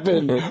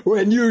happened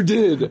when you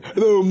did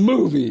the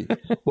movie.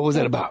 What was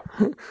that about?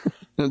 And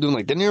I'm doing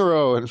like De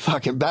Niro and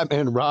fucking Batman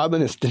and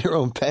Robin. It's De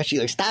Niro and Pesci.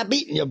 Like, stop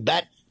eating, you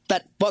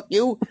fat fuck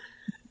you.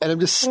 And I'm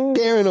just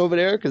staring over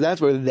there because that's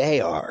where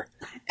they are.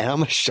 And I'm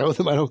going to show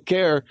them I don't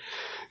care.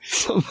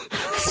 Some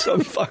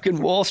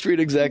fucking Wall Street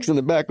execs in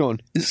the back going,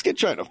 is this kid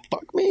trying to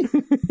fuck me?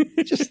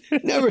 Just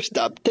never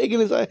stop taking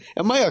his eye.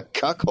 Am I a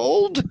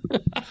cuckold?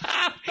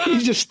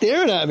 He's just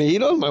staring at me. He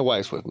knows my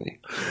wife's with me.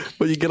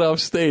 But you get off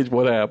stage,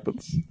 what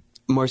happens?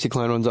 Marcy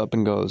Klein runs up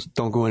and goes,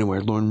 don't go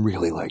anywhere. Lauren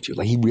really liked you.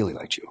 Like, he really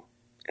liked you.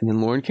 And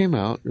then Lauren came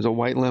out. There's a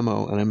white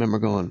limo. And I remember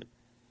going,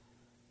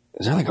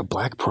 is there like a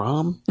black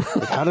prom?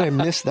 Like, how did I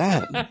miss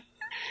that?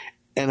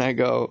 And I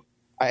go,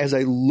 as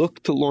I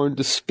look to Lauren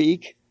to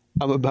speak,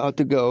 I'm about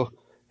to go,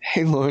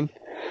 hey, Lauren,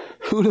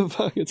 who the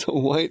fuck? It's a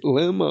white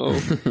limo.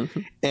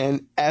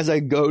 And as I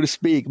go to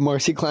speak,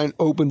 Marcy Klein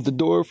opens the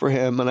door for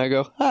him. And I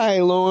go,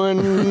 hi,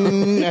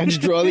 Lauren. I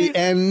just draw the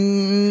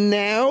N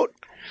out.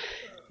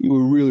 You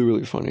were really,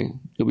 really funny.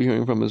 You'll be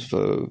hearing from us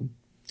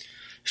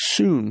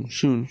soon.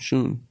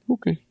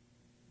 Okay.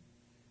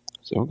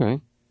 So, okay.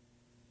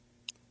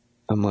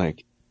 I'm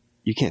like,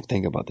 you can't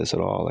think about this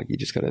at all. Like, you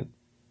just got to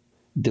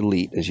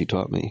delete, as you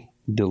taught me.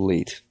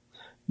 Delete.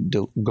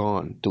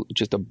 Gone.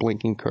 Just a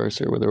blinking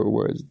cursor where there were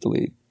words.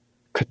 Delete.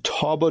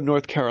 Catawba,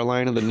 North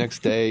Carolina, the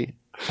next day.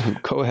 I'm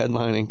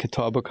co-headlining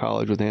Catawba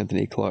College with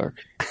Anthony Clark.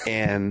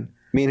 And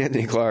me and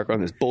Anthony Clark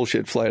on this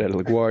bullshit flight out of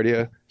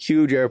LaGuardia.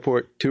 Huge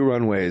airport, 2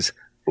 runways.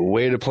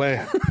 Way to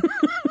plan.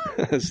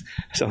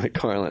 Sound like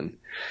Carlin.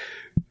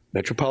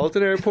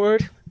 Metropolitan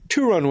Airport,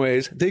 2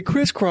 runways. They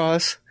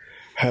crisscross.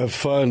 Have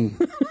fun.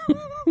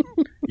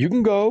 You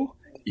can go.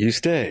 You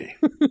stay.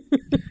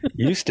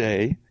 You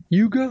stay.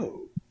 You go.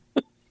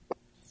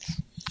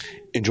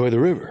 Enjoy the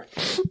river.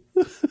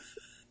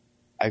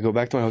 I go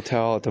back to my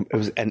hotel. It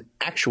was an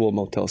actual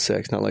Motel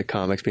 6, not like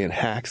comics being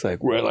hacks.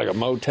 Like, we're like a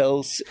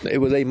Motel. It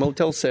was a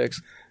Motel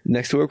 6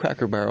 next to a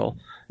Cracker Barrel,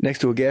 next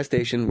to a gas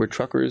station where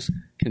truckers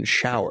can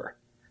shower.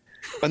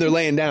 And they're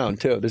laying down,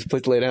 too. There's a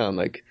place to lay down,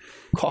 like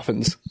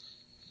coffins.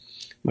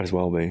 Might as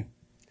well be.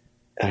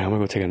 And I'm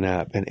going to go take a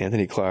nap. And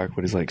Anthony Clark,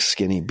 with his like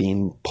skinny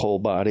bean pole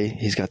body,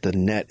 he's got the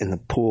net in the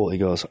pool. He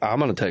goes, I'm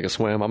going to take a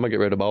swim. I'm going to get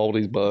rid of all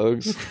these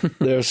bugs.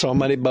 There's so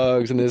many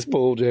bugs in this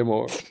pool, Jay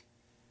Moore.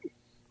 He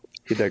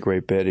did that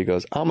great bit. He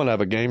goes, I'm going to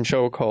have a game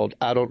show called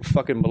I Don't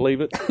Fucking Believe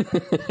It.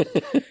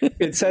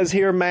 It says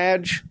here,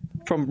 Madge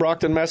from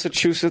Brockton,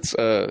 Massachusetts,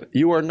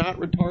 you are not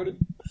retarded.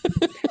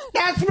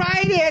 That's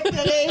right,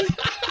 Anthony.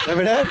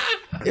 Remember that?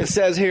 It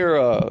says here,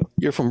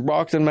 you're from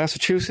Brockton,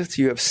 Massachusetts.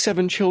 You have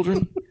 7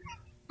 children.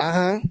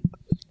 Uh-huh.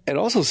 It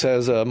also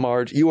says,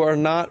 Marge, you are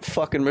not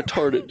fucking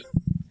retarded.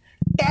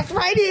 That's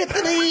right,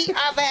 Anthony.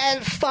 I've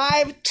had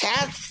 5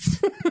 tests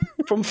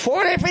from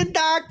 4 different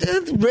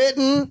doctors,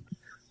 written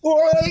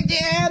 4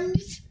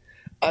 exams.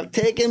 I've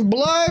taken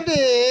blood.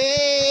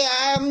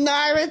 I'm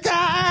not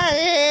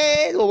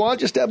retired. Well, why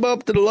don't you step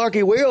up to the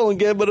lucky wheel and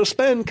give it a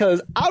spin?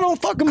 Because I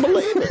don't fucking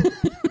believe it.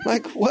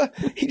 Like, what?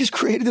 He just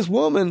created this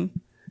woman.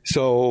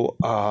 So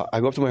I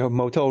go up to my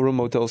motel room,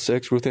 Motel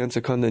 6. Ruth Ann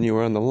Secunda, and you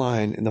were on the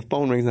line. And the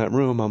phone rings in that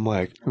room. I'm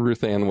like...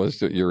 Ruth Ann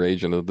was your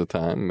agent at the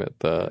time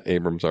at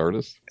Abrams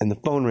Artist. And the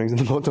phone rings in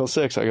the Motel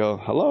 6. I go,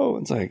 hello?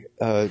 It's like,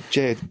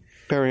 Jay,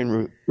 Barry,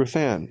 and Ruth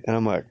Ann. And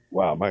I'm like,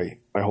 wow, my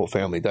whole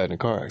family died in a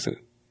car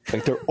accident.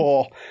 Like, they're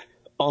all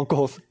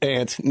uncles,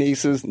 aunts,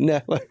 nieces.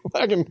 Like,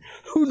 fucking,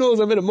 who knows?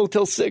 I'm in a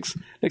Motel 6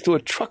 next to a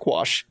truck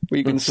wash where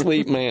you can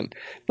sleep, man.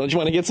 Don't you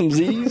want to get some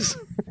Z's?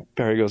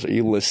 Barry goes, are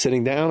you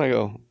sitting down? I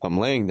go, I'm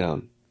laying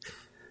down.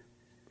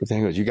 Ruth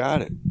Ann goes, you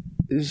got it.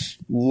 It was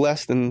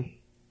less than,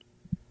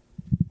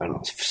 I don't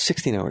know,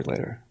 16 hours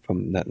later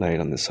from that night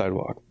on the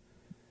sidewalk.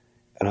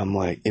 And I'm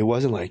like, it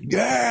wasn't like,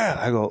 yeah.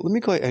 I go, let me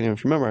call you. And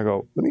if you remember, I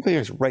go, let me call you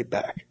guys right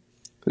back.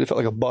 Because it felt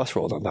like a bus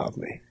rolled on top of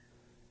me.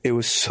 It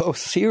was so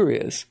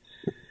serious.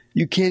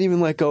 You can't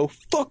even like go,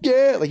 fuck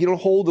yeah. Like you don't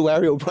hold the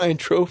Larry O'Brien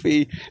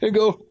trophy and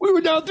go, we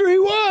were down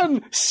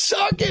 3-1.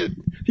 Suck it.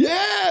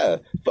 Yeah.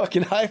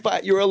 Fucking high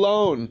five. You're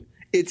alone.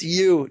 It's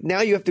you.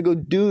 Now you have to go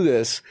do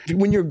this.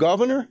 When you're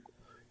governor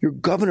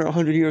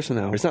 100 years from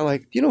now. It's not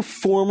like, you know,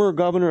 former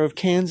governor of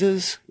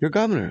Kansas, you're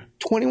governor.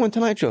 21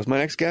 Tonight Shows. My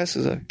next guest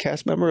is a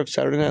cast member of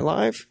Saturday Night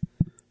Live.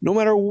 No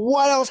matter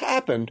what else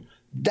happened,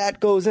 that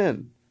goes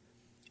in.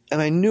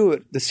 And I knew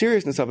it, the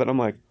seriousness of it. I'm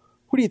like,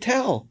 who do you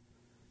tell?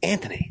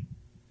 Anthony.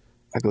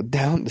 I go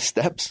down the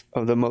steps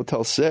of the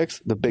Motel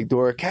 6, the big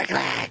door,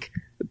 clack,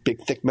 the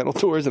big thick metal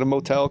doors in a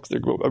motel because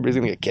everybody's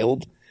going to get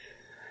killed.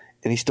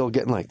 And he's still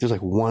getting like, there's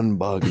like one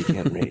bug he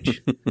can't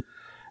reach.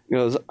 He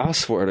goes, I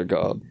swear to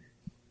God,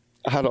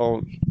 I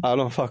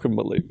don't fucking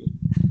believe it.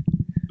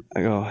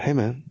 I go, hey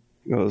man.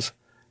 He goes,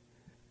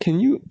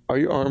 are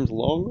your arms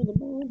longer than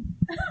mine?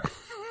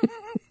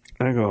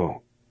 And I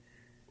go,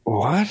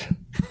 what?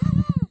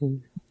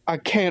 I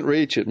can't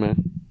reach it,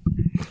 man.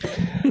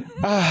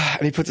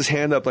 And he puts his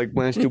hand up like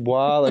Blanche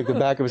Dubois, like the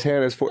back of his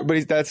hand is for. But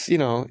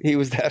he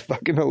was that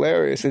fucking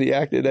hilarious, and he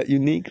acted that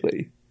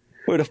uniquely.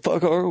 Where the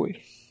fuck are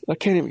we? I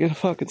can't even get a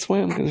fucking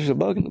swim because there's a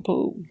bug in the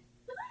pool.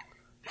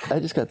 I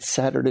just got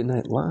Saturday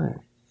Night Live.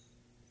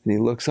 And he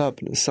looks up,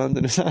 and the sun's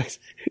in his eyes.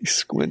 He's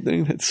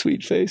squinting, that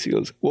sweet face. He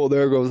goes, well,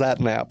 there goes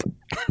that nap.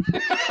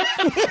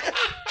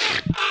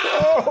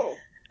 Oh!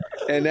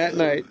 And that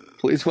night,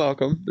 please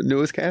welcome the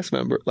newest cast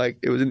member.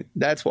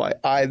 That's why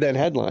I then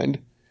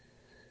headlined.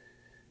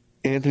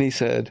 Anthony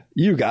said,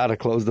 you got to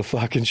close the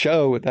fucking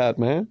show with that,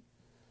 man.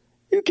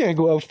 You can't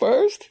go up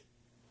first.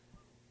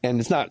 And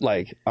it's not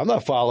like, I'm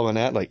not following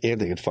that. Like,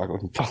 Anthony could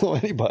fucking follow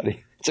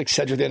anybody. It's like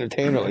Cedric the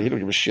Entertainer. Like, he don't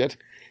give a shit.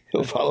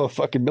 He'll follow a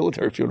fucking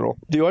military funeral.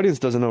 The audience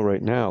doesn't know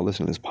right now,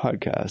 listening to this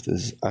podcast,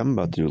 is I'm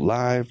about to do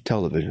live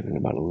television in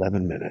about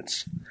 11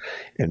 minutes.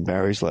 And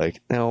Barry's like,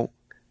 now,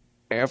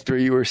 after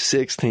you were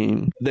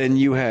 16, then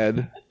you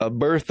had a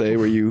birthday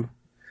where you,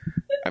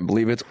 I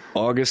believe it's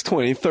August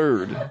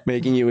 23rd,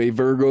 making you a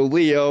Virgo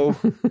Leo,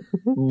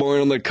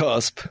 born on the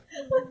cusp.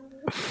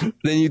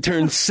 Then you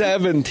turned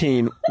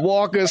 17.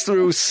 Walk us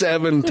through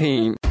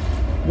 17.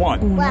 1,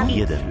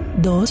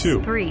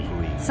 2, 3,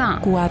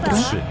 4,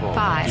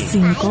 5,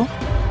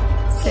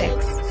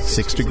 6.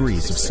 6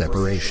 degrees of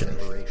separation.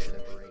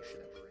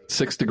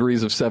 6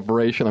 degrees of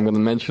separation. I'm going to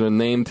mention a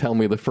name. Tell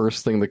me the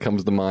first thing that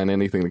comes to mind,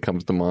 anything that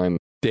comes to mind.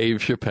 Dave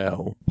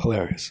Chappelle.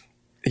 Hilarious.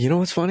 You know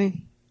what's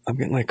funny? I'm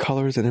getting like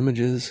colors and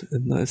images,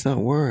 and it's not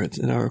words,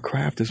 and our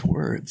craft is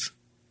words.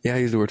 Yeah, I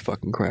use the word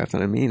fucking craft,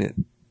 and I mean it.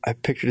 I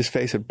pictured his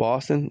face at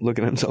Boston,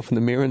 looking at himself in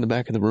the mirror in the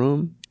back of the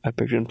room. I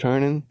pictured him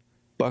turning,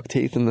 buck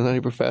teeth and the Nutty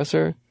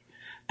Professor.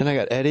 Then I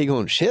got Eddie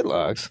going,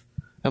 shitlocks.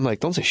 I'm like,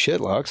 don't say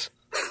shitlocks.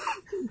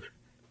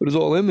 But it's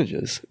all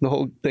images. The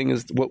whole thing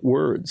is what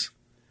words.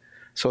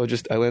 So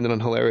I landed on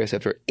hilarious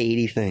after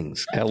 80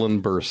 things.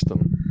 Ellen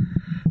Burstyn.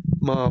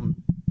 Mom.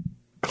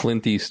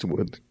 Clint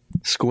Eastwood.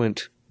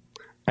 Squint.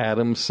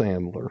 Adam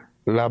Sandler.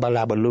 Labba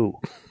labba loo.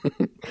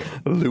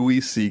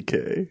 Louis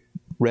C.K.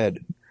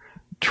 Red.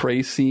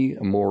 Tracy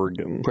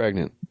Morgan.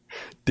 Pregnant.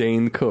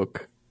 Dane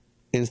Cook.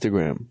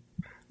 Instagram.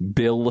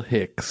 Bill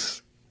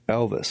Hicks.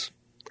 Elvis.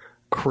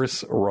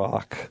 Chris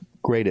Rock.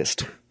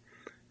 Greatest.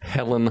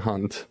 Helen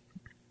Hunt.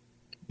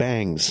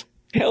 bangs.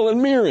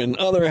 Helen Mirren,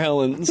 other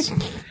Helens.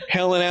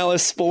 Helen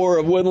Alice Spore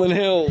of Woodland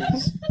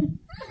Hills.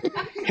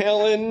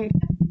 Helen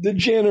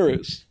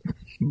DeGeneres.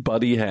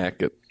 Buddy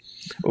Hackett.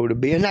 Oh, to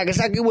be in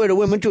Nagasaki where the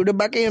women to the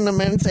back and the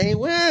men say,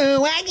 woo,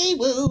 wacky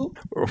woo.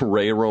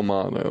 Ray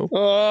Romano.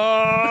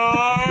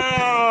 Oh,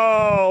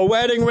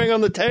 wedding ring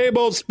on the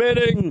table,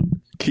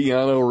 spinning.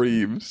 Keanu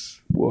Reeves.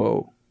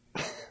 Whoa.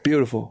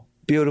 Beautiful.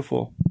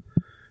 Beautiful.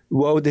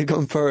 Whoa did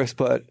come first,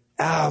 but,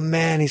 oh,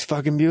 man, he's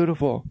fucking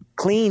beautiful.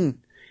 Clean.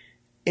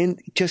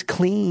 Just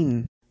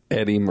clean.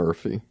 Eddie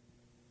Murphy.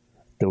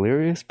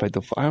 Delirious? I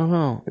don't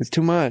know. It's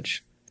too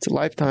much. It's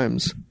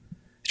lifetimes.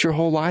 It's your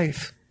whole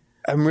life.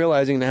 I'm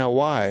realizing now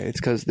why.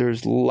 It's because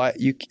there's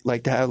you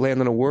like to have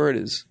land on a word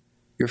is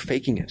you're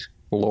faking it.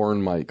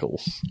 Lorne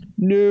Michaels.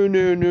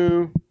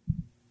 No.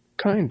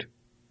 Kind.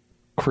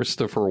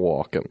 Christopher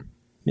Walken.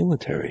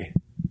 Military.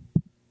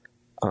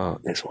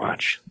 This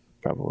watch,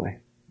 probably.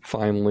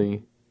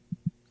 Finally,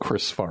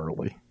 Chris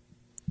Farley.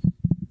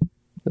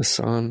 The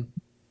sun.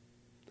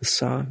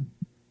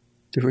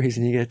 The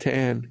reason you get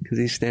tan, because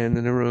he's standing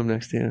in the room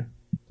next to you.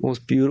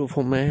 Most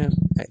beautiful man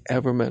I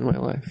ever met in my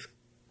life.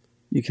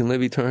 You can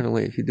live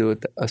eternally if you do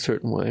it a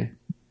certain way.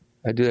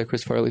 I do that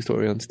Chris Farley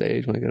story on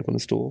stage when I get up on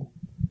the stool.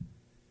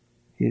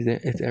 He's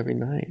there. It's every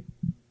night.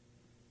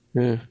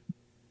 Yeah.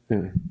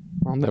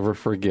 I'll never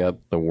forget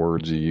the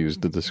words you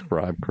used to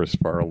describe Chris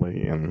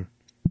Farley in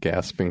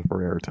Gasping for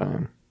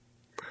Airtime.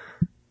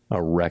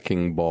 A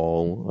wrecking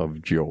ball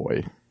of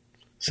joy.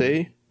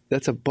 See?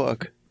 That's a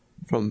book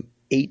from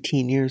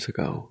 18 years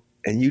ago.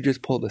 And you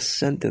just pulled a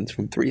sentence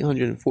from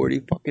 340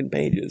 fucking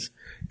pages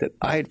that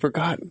I had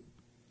forgotten.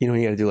 You know,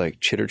 you got to do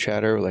like chitter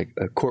chatter, like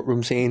a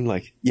courtroom scene.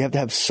 Like you have to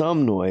have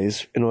some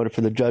noise in order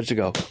for the judge to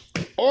go,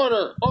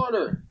 order,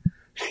 order.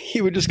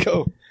 He would just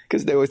go,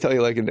 because they always tell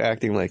you like in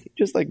acting, like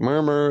just like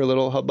murmur, a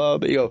little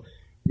hubbub. You go,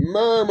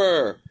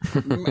 murmur.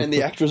 And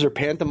the actors are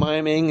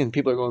pantomiming and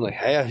people are going like,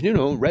 hey, you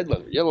know, red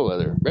leather, yellow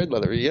leather, red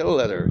leather, yellow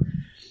leather.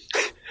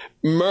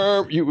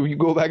 You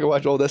go back and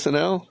watch old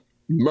SNL.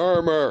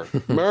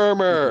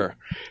 Murmur,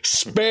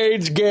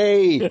 Spade's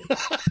gay.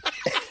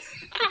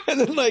 And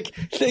then, like,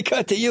 they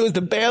cut to you as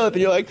the bailiff,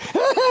 and you're like,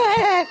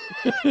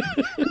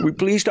 we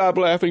please stop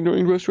laughing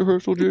during dress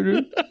rehearsal,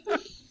 Juju?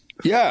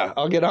 Yeah,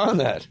 I'll get on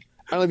that.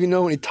 I don't know if you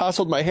know, when he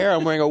tousled my hair,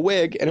 I'm wearing a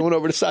wig, and it went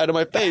over the side of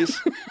my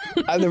face.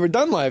 I've never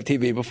done live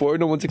TV before.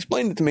 No one's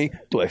explained it to me.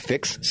 Do I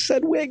fix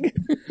said wig?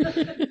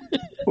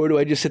 Or do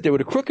I just sit there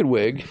with a crooked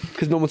wig,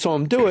 because no one saw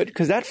him do it,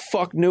 because that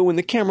fuck knew when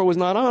the camera was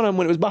not on him,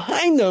 when it was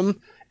behind him,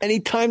 and he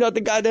timed out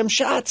the goddamn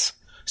shots.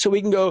 So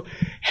we can go,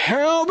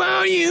 how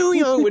about you,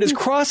 young, with his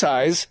cross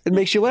eyes. It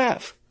makes you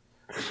laugh.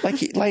 Like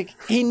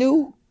he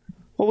knew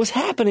what was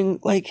happening.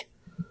 Like,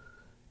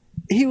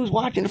 he was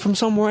watching it from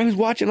somewhere. He was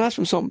watching us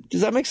from some.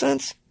 Does that make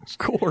sense? Of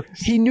course.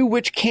 He knew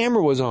which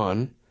camera was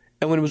on.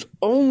 And when it was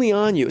only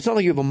on you, it's not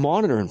like you have a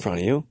monitor in front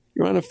of you.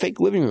 You're on a fake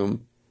living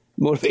room.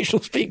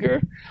 Motivational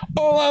speaker.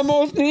 Hola,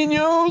 los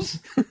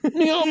niños.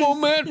 Me llamo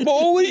Matt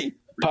Foley.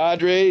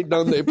 Padre,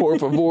 donde por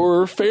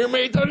favor,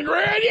 fairmate the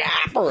grand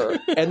yapper.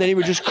 And then he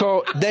would just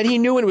call. Then he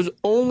knew it was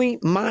only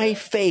my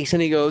face.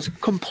 And he goes,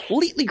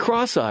 completely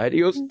cross-eyed. He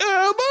goes,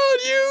 how about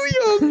you,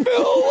 young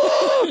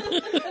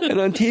fella?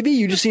 And on TV,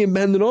 you just see him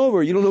bending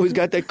over. You don't know he's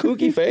got that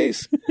kooky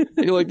face.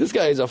 And you're like, this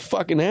guy is a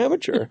fucking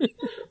amateur.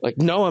 Like,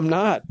 no, I'm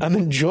not. I'm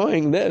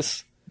enjoying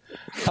this.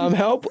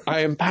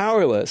 I am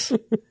powerless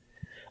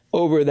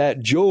over that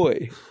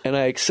joy. And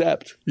I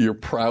accept. Your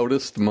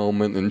proudest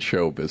moment in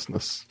show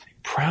business.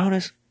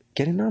 Proudest,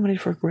 getting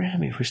nominated for a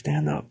Grammy for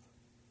stand-up.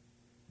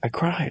 I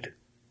cried.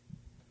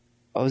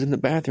 I was in the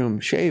bathroom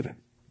shaving.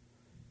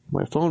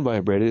 My phone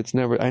vibrated.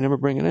 I never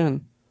bring it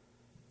in.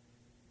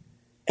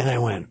 And I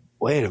went,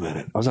 wait a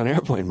minute. I was on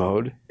airplane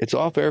mode. It's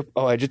off air.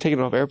 Oh, I just taken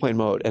it off airplane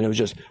mode. And it was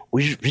just,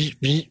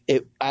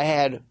 I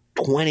had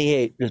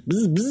 28 just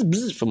bzz, bzz,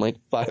 bzz, from like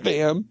 5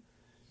 a.m.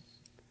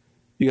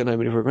 You got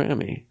nominated for a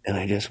Grammy. And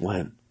I just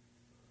went,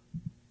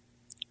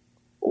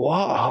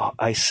 wow.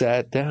 I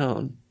sat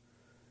down.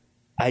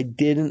 I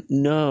didn't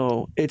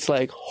know. It's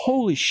like,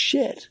 holy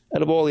shit,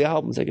 out of all the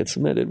albums that get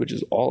submitted, which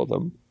is all of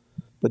them.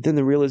 But then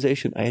the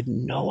realization, I had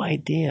no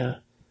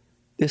idea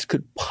this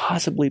could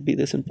possibly be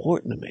this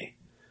important to me.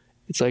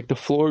 It's like the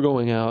floor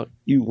going out,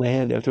 you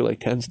land after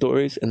like 10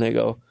 stories, and they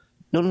go,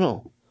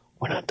 no,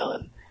 we're not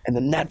done. And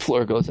then that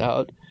floor goes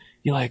out.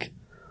 You're like,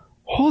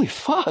 holy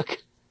fuck.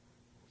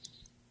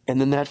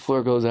 And then that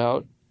floor goes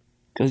out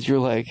because you're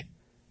like,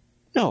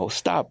 no,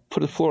 stop,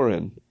 put a floor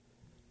in.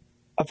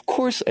 Of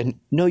course, and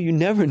no, you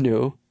never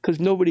knew, because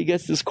nobody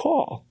gets this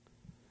call.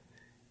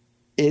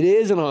 It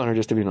is an honor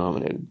just to be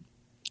nominated.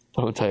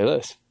 I'm going to tell you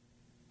this.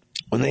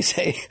 When they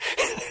say,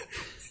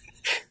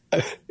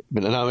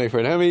 been nominated for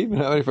an Emmy, been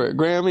nominated for a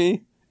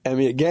Grammy,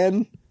 Emmy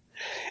again,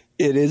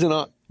 it is an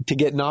honor. To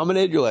get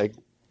nominated, you're like,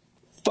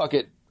 fuck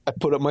it. I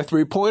put up my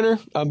three-pointer.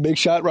 I'm Big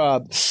Shot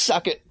Rob.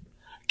 Suck it.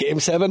 Game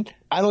 7,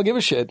 I don't give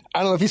a shit. I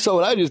don't know if you saw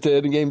what I just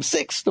did in Game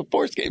 6, the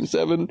first Game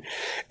 7.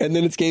 And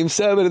then it's Game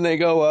 7, and they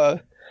go,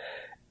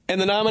 and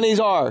the nominees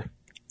are, and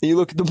you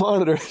look at the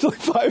monitor, it's like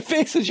 5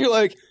 faces, you're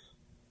like,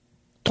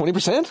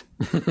 20%?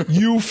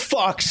 You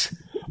fucks.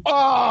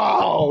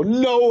 Oh,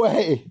 no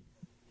way.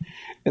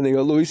 And they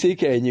go, Louis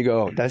C.K. And you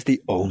go, that's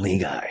the only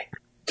guy.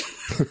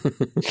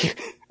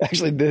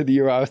 Actually, the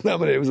year I was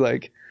nominated, it was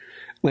like,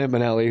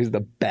 Lampanelli is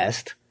the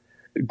best.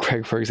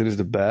 Craig Ferguson is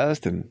the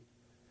best. And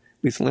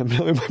Lisa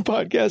Lampanelli, my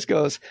podcast,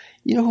 goes,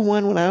 you know who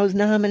won when I was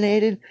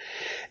nominated?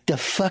 The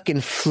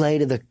fucking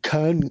Flight of the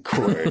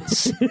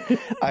Conchords.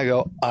 I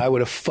go, I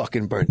would have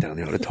fucking burnt down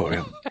the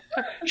auditorium.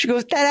 She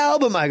goes, that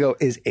album, I go,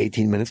 is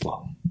 18 minutes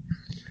long.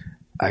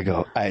 I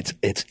go,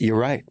 it's you're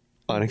right,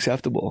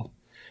 unacceptable.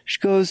 She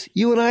goes,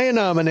 you and I are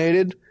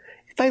nominated.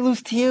 If I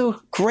lose to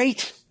you,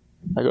 great.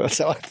 I go, that's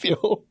how I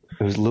feel.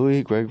 It was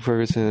Louis, Greg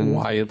Ferguson.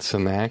 Wyatt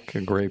Cenac,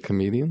 a great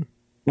comedian.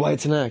 Wyatt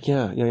Cenac,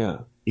 yeah.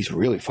 He's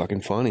really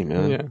fucking funny,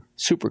 man. Yeah.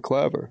 Super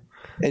clever.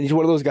 And he's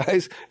one of those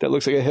guys that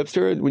looks like a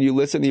hipster. When you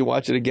listen, you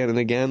watch it again and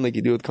again, like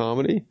you do with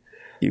comedy.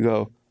 You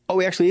go, oh,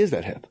 he actually is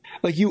that hip.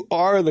 Like, you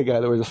are the guy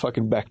that wears a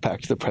fucking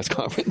backpack to the press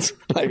conference.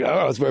 Like,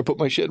 oh, that's where I put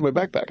my shit in my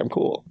backpack. I'm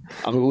cool.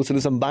 I'm going to listen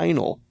to some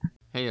vinyl.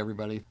 Hey,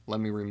 everybody. Let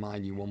me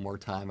remind you one more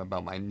time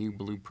about my new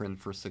Blueprint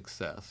for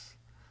Success.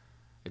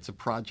 It's a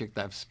project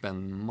I've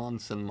spent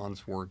months and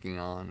months working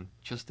on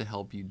just to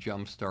help you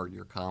jumpstart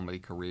your comedy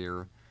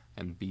career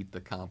and beat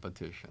the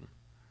competition.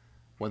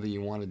 Whether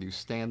you want to do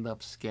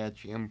stand-up,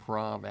 sketch,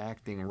 improv,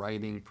 acting,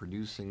 writing,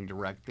 producing,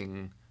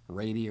 directing,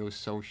 radio,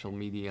 social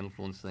media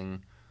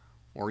influencing,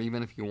 or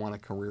even if you want a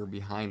career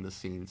behind the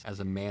scenes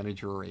as a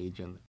manager or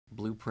agent,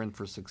 Blueprint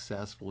for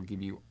Success will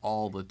give you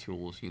all the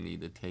tools you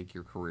need to take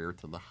your career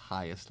to the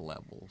highest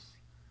levels.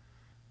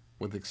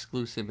 With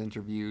exclusive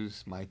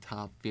interviews, my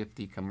top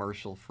 50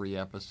 commercial-free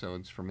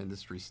episodes from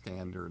Industry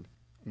Standard,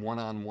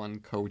 one-on-one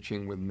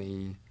coaching with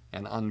me,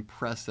 and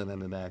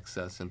unprecedented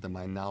access into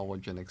my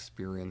knowledge and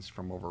experience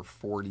from over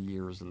 40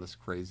 years in this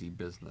crazy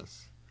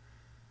business.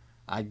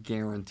 I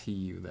guarantee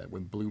you that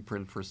with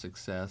Blueprint for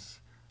Success,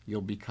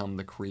 you'll become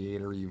the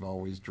creator you've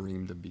always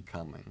dreamed of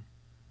becoming.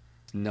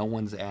 No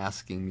one's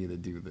asking me to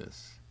do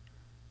this.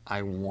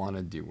 I want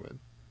to do it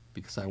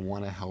because I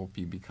want to help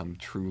you become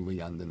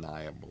truly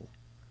undeniable.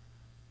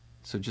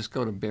 So just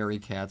go to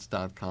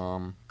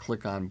barrykatz.com,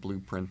 click on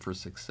Blueprint for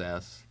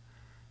Success,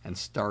 and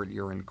start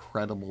your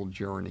incredible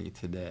journey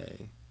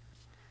today.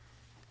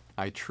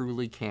 I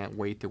truly can't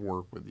wait to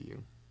work with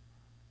you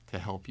to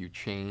help you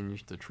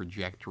change the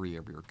trajectory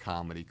of your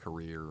comedy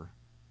career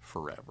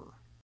forever.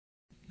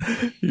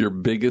 Your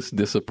biggest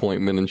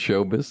disappointment in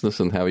show business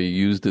and how you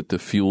used it to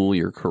fuel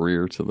your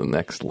career to the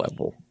next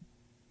level.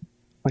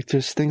 Like,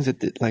 there's things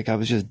that, like, I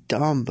was just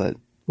dumb, but,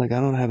 like, I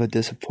don't have a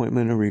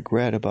disappointment or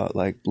regret about,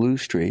 like, Blue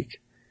Streak.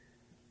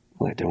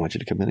 Like, they want you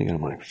to come in again.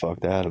 I'm like,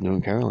 fuck that. I'm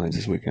doing Caroline's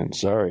this weekend.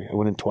 Sorry. I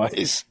went in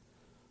twice.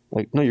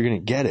 Like, no, you're going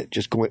to get it.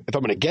 Just go. If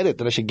I'm going to get it,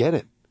 then I should get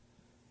it.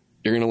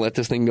 You're going to let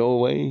this thing go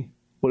away?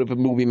 What if a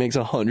movie makes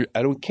 100?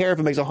 I don't care if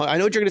it makes 100. I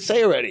know what you're going to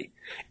say already.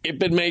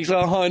 If it makes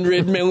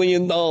 $100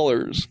 million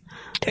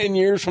 10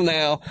 years from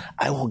now,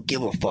 I won't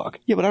give a fuck.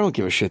 Yeah, but I don't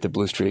give a shit that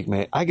Blue Streak,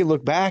 man. I can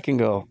look back and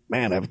go,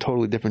 man, I have a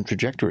totally different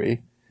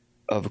trajectory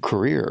of a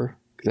career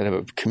because I have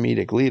a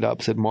comedic lead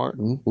opposite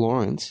Martin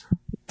Lawrence.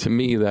 To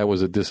me, that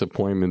was a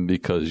disappointment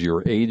because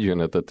your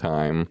agent at the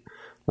time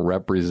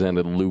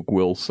represented Luke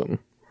Wilson.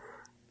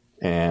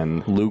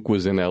 And Luke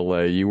was in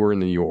L.A., you were in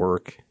New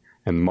York,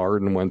 and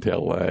Martin went to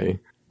L.A.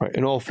 Right.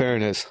 In all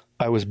fairness,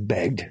 I was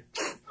begged.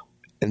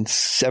 And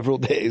several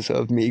days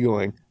of me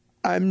going,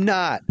 I'm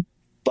not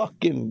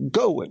fucking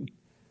going.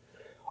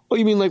 Oh,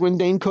 you mean like when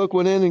Dane Cook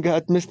went in and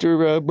got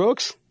Mr.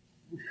 Brooks?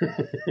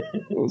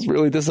 It was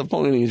really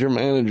disappointing. He's your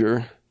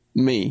manager,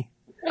 me,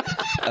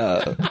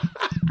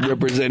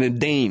 represented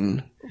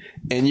Dane.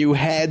 And you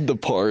had the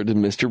part of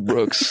Mr.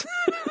 Brooks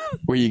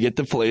where you get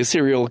to play a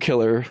serial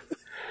killer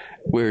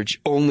where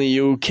only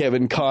you,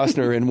 Kevin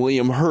Costner, and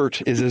William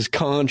Hurt is his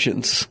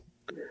conscience.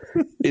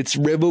 It's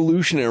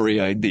revolutionary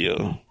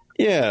idea.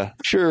 Yeah,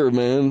 sure,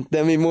 man.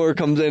 Demi Moore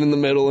comes in the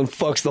middle and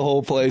fucks the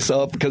whole place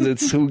up because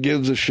it's who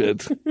gives a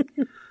shit.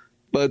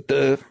 But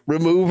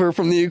remove her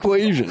from the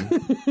equation.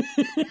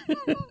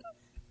 You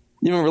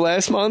remember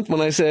last month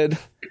when I said,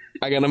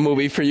 I got a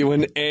movie for you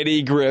and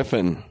Eddie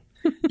Griffin.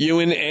 You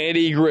and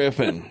Eddie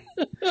Griffin.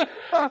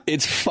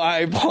 It's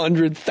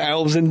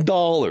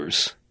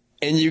 $500,000.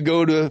 And you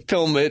go to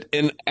film it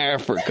in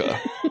Africa.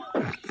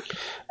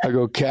 I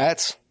go,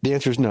 Katz? The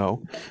answer is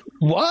no.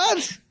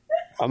 What?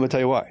 I'm going to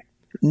tell you why.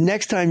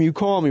 Next time you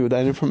call me with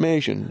that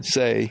information,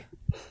 say,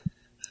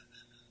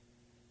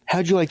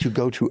 how'd you like to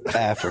go to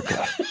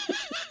Africa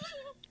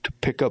to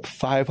pick up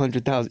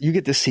 $500,000? You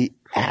get to see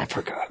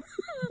Africa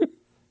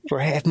for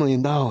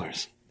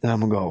 $500,000. And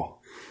I'm going to go,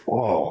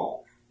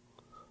 whoa,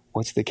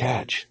 what's the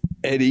catch?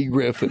 Eddie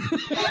Griffin.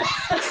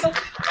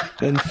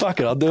 Then fuck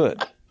it, I'll do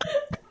it.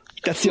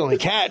 That's the only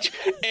catch.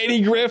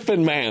 Eddie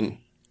Griffin, man.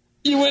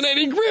 You and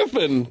Eddie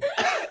Griffin.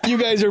 You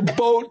guys are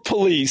boat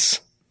police.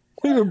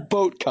 We were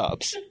boat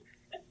cops.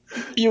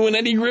 You and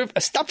Eddie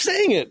Griffin. Stop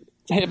saying it.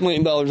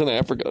 $500,000 in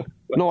Africa.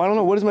 No, I don't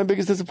know. What is my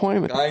biggest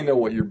disappointment? I know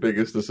what your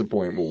biggest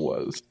disappointment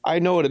was. I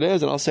know what it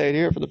is, and I'll say it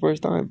here for the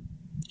first time.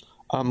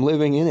 I'm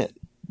living in it.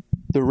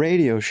 The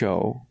radio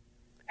show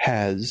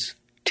has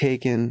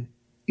taken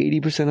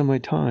 80% of my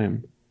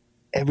time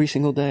every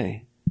single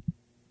day.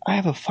 I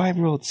have a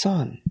 5-year-old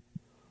son.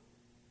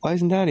 Why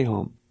isn't Daddy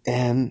home?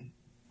 And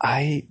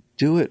I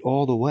do it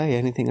all the way,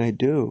 anything I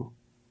do.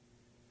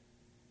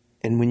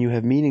 And when you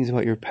have meetings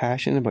about your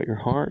passion, about your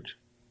heart,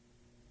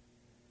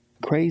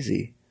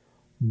 crazy.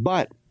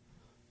 But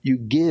you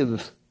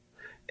give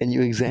and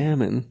you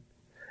examine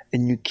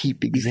and you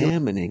keep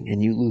examining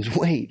and you lose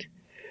weight.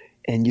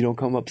 And you don't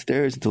come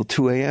upstairs until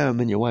 2 a.m.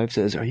 and your wife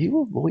says, are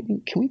you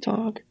avoiding? Can we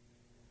talk?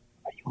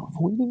 Are you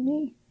avoiding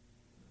me?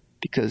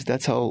 Because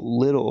that's how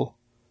little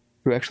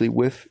you're actually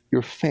with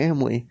your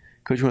family,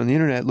 because you're on the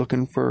internet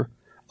looking for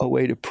a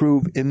way to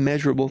prove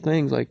immeasurable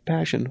things like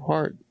passion,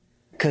 heart.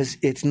 Because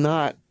it's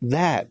not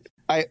that.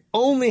 I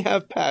only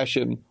have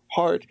passion,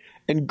 heart,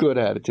 and good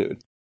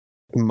attitude.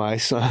 My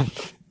son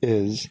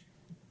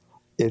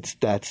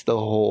that's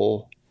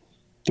the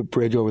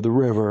bridge over the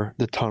river,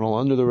 the tunnel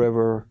under the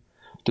river,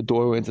 the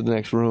doorway into the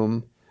next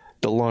room,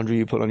 the laundry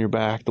you put on your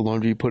back, the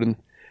laundry you put in.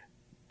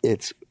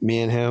 It's me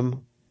and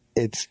him.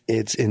 It's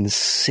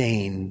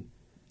insane,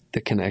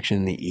 the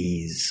connection, the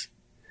ease.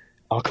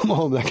 I'll come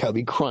home, that guy'll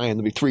be crying.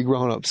 There'll be 3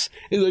 grown-ups.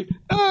 He's like,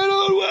 I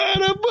don't want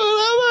to put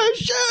on my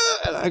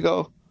shirt. And I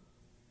go,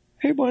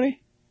 hey,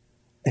 buddy.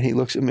 And he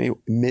looks at me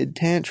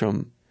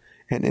mid-tantrum,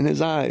 and in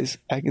his eyes,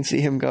 I can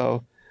see him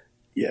go,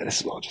 yeah,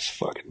 this is all just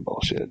fucking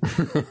bullshit.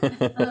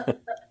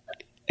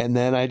 And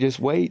then I just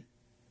wait,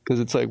 because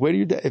it's like,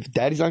 wait, if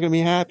Daddy's not going to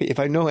be happy, if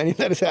I know any of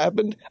that has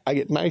happened, I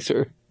get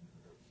nicer.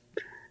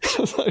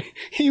 So it's like,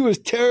 he was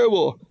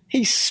terrible.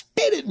 He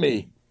spit at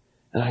me.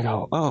 And I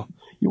go, oh,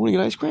 you want to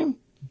get ice cream?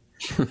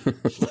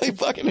 Like,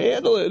 fucking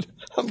handle it.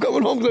 I'm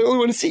coming home because I only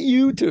want to see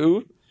you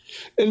two.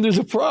 And there's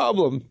a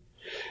problem.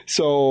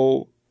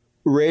 So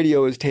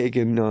radio has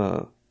taken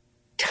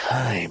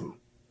time.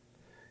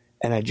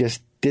 And I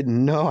just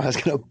didn't know I was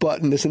going to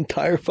button this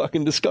entire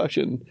fucking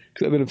discussion,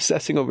 because I've been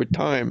obsessing over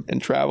time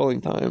and traveling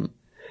time,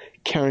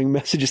 carrying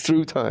messages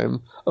through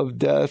time of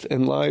death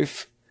and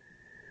life.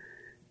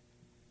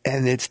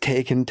 And it's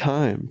taken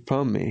time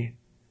from me.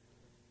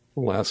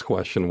 Last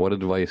question. What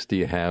advice do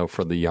you have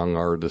for the young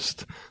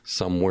artist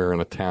somewhere in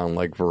a town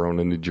like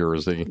Verona, New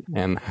Jersey?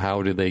 And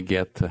how do they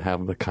get to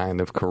have the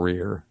kind of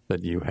career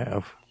that you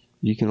have?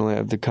 You can only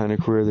have the kind of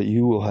career that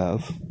you will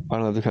have. I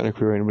don't have the kind of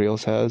career anybody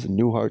else has. And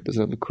Newhart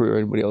doesn't have the career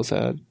anybody else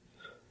had.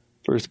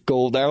 First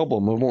gold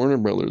album of Warner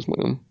Brothers,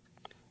 man.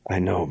 I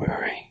know,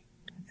 Barry.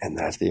 And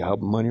that's the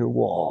album on your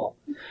wall.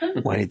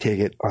 Why do you take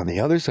it on the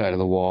other side of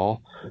the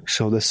wall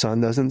so the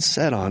sun doesn't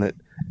set on it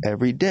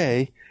every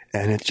day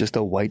and it's just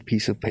a white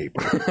piece of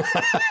paper?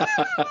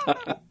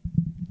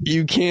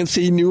 You can't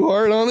see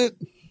Newhart on it?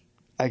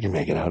 I can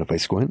make it out if I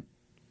squint.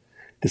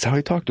 This is how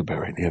I talk to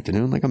Barry in the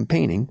afternoon, like I'm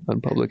painting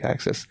on public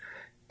access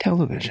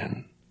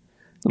television.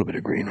 A little bit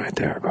of green right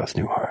there across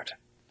Newhart.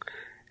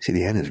 See,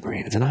 the N is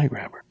green. It's an eye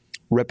grabber.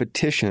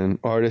 Repetition,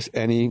 artist,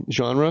 any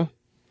genre,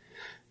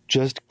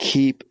 just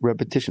keep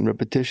repetition.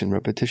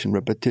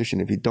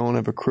 If you don't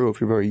have a crew,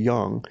 if you're very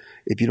young,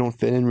 if you don't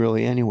fit in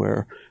really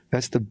anywhere,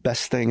 that's the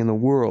best thing in the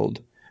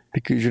world,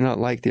 because you're not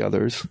like the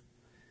others.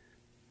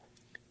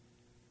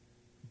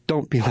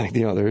 Don't be like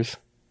the others.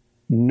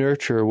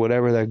 Nurture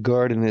whatever that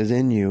garden is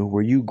in you,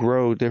 where you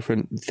grow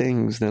different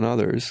things than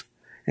others.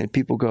 And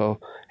people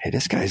go, hey,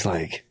 this guy's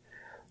like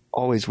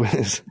always with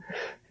his,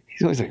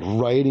 he's always like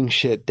writing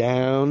shit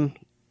down.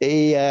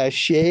 Hey,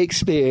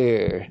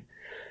 Shakespeare.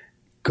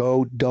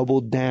 Go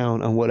double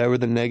down on whatever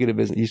the negative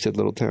is. You said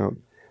little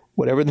town.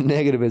 Whatever the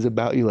negative is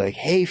about you, like,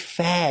 hey,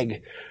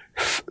 fag,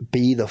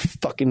 be the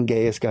fucking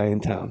gayest guy in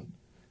town.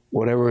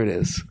 Whatever it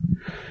is.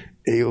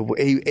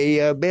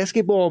 A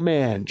basketball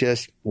man,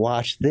 just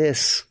watch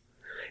this.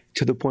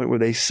 To the point where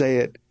they say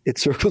it, it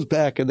circles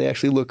back and they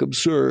actually look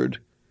absurd.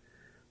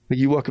 Like,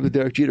 you walk up to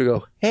Derek Jeter and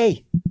go,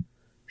 hey,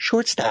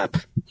 shortstop.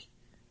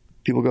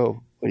 People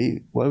go,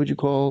 why would you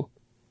call?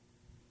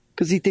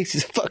 Because he thinks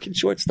he's a fucking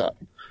shortstop.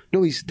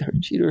 No, he's Derek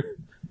Jeter.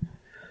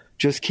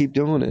 Just keep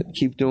doing it.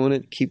 Keep doing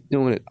it. Keep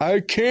doing it. I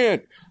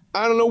can't.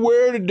 I don't know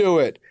where to do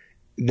it.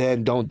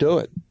 Then don't do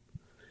it.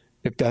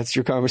 If that's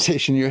your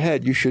conversation in your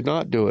head, you should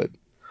not do it.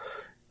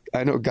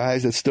 I know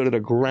guys that stood at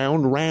a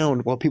ground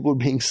round while people were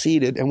being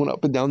seated and went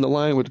up and down the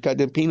line with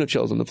goddamn peanut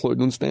shells on the floor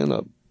doing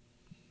stand-up.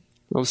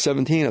 I was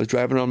 17. I was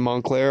driving around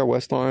Montclair,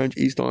 West Orange,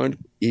 East Orange.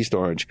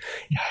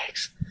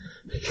 Yikes.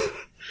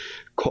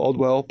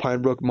 Caldwell,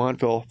 Pinebrook,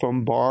 Montville,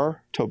 from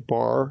bar to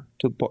bar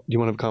to bar. Do you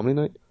want to have a comedy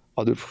night?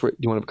 I'll do it for free. Do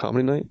you want to have a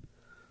comedy night?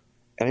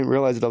 I didn't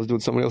realize that I was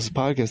doing somebody else's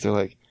podcast. They're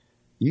like,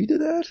 you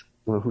did that?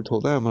 Well, who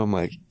told them? And I'm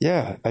like,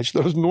 yeah, I just thought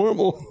it was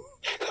normal.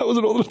 I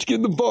wasn't old enough to get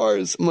in the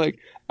bars. I'm like,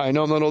 I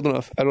know I'm not old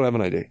enough. I don't have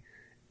an ID.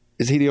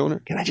 Is he the owner?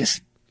 Can I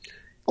just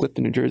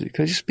Clifton, New Jersey?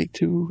 Can I just speak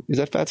to, is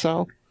that Fat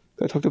Sal?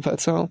 Can I talk to Fat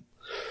Sal?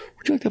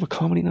 Would you like to have a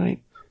comedy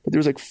night? But there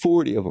was like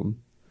 40 of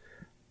them.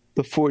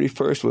 The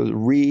 41st was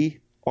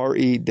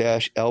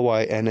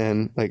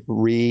R-E-L-Y-N-N, like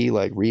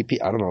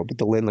repeat, I don't know, but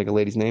the Lynn, like a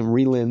lady's name,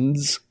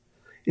 Re-Lynn's,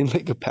 in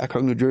like a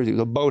Packard, New Jersey. It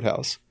was a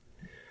boathouse.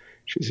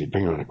 She goes, you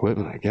bring your own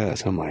equipment, I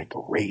guess. I'm like,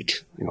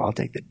 great. I go, I'll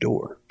take the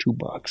door,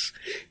 $2. If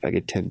I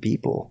get 10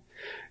 people,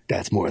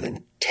 that's more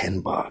than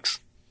 $10.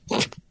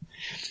 And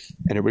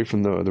everybody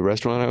from the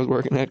restaurant I was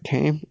working at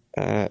came.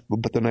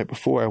 But the night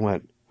before I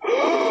went,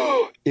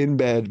 in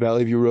bed,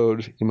 Valley View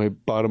Road, in my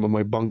bottom of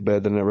my bunk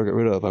bed that I never got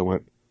rid of, I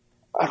went,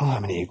 I don't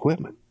have any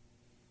equipment.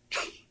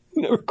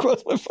 Never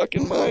crossed my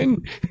fucking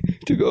mind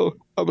to go,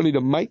 I'm going to need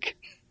a mic.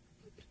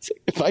 So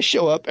if I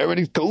show up,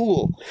 everything's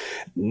cool.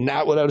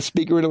 Not without a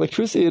speaker and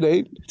electricity, it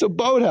ain't. It's a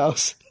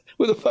boathouse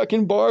with a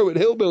fucking bar with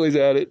hillbillies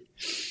at it.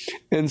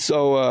 And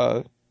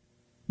so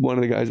one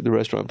of the guys at the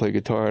restaurant played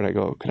guitar, and I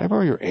go, can I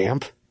borrow your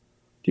amp?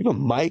 Do you have a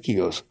mic? He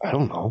goes, I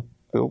don't know.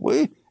 I go,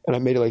 what? And I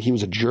made it like he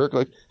was a jerk.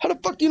 Like, how the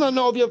fuck do you not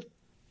know if you have...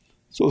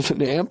 So it's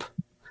an amp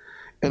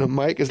and a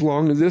mic as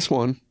long as this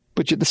one,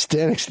 but you had to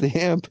stand next to the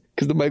amp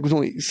because the mic was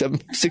only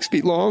 6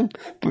 feet long.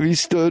 But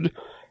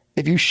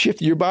if you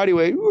shift your body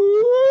weight,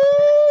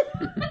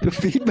 the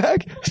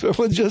feedback, so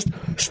everyone's just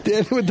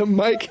standing with the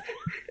mic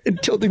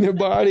and tilting their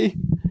body,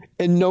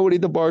 and nobody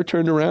at the bar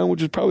turned around,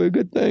 which is probably a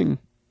good thing.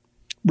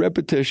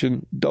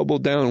 Repetition, double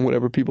down on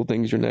whatever people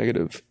think is your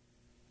negative,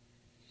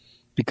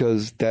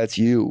 because that's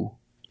you,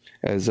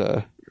 as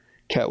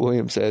Cat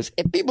Williams says,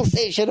 if people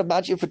say shit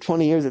about you for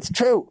 20 years, it's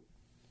true.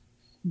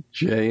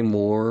 Jay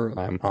Moore,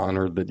 I'm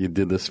honored that you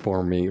did this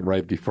for me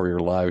right before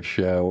your live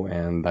show,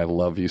 and I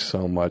love you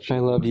so much. I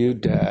love you,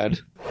 Dad.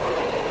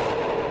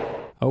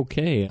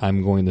 Okay,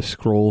 I'm going to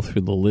scroll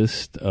through the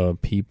list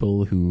of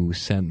people who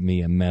sent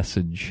me a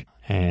message,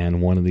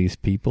 and one of these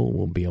people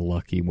will be a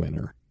lucky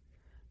winner.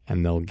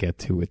 And they'll get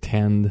to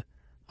attend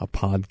a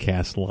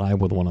podcast live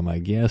with one of my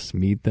guests,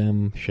 meet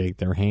them, shake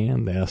their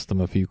hand, ask them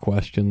a few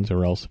questions,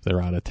 or else if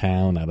they're out of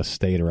town, out of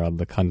state, or out of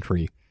the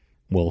country,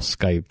 we'll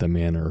Skype them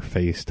in or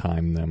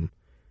FaceTime them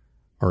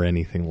or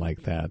anything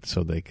like that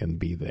so they can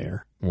be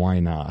there. Why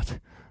not?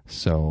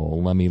 So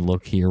let me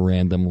look here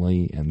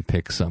randomly and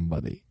pick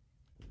somebody.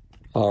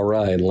 All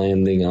right,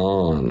 landing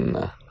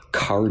on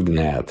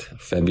Cardnat,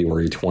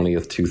 February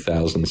 20th,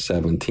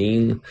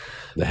 2017.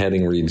 The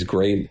heading reads,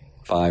 great,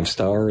 5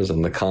 stars,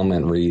 and the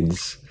comment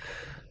reads,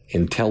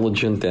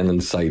 intelligent and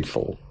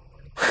insightful.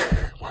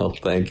 Well,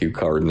 thank you,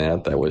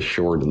 Cardnat. That was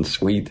short and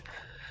sweet,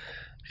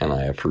 and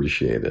I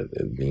appreciate it.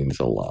 It means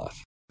a lot.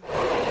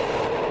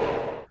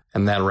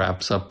 And that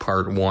wraps up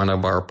part 1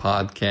 of our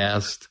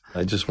podcast.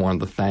 I just wanted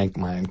to thank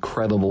my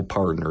incredible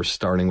partners,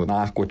 starting with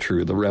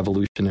AquaTrue, the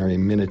revolutionary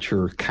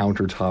miniature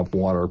countertop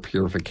water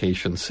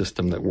purification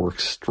system that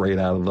works straight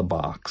out of the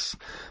box.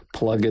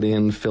 Plug it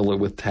in, fill it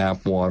with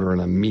tap water, and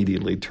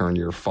immediately turn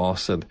your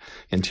faucet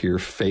into your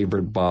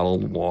favorite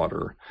bottled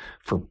water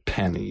for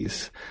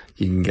pennies.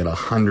 You can get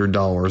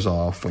 $100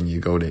 off when you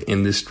go to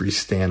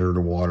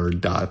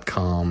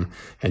industrystandardwater.com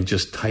and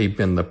just type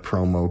in the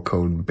promo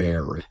code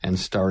BEAR and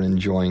start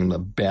enjoying the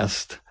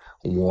best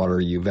water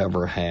you've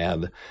ever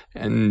had,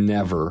 and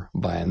never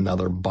buy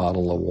another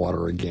bottle of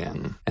water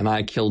again. And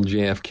I Killed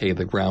JFK,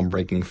 the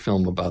groundbreaking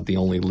film about the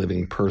only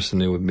living person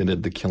who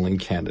admitted to killing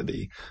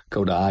Kennedy.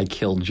 Go to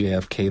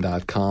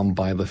ikilledjfk.com,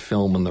 buy the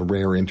film and the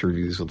rare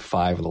interviews with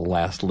 5 of the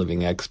last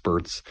living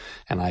experts,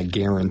 and I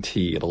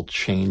guarantee it'll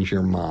change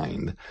your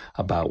mind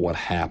about what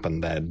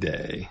happened that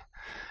day.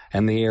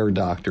 And the Air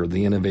Doctor,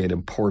 the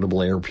innovative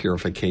portable air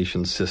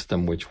purification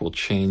system which will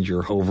change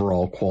your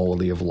overall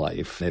quality of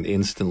life. It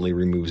instantly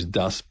removes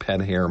dust, pet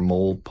hair,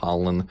 mold,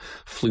 pollen,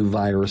 flu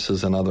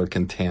viruses, and other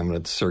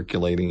contaminants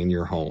circulating in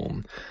your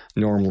home.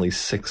 Normally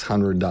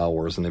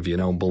 $600, and if you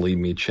don't believe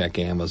me, check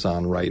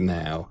Amazon right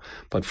now.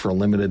 But for a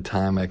limited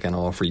time, I can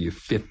offer you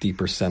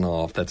 50%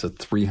 off. That's a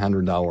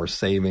 $300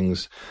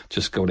 savings.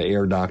 Just go to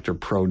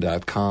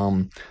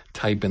airdoctorpro.com,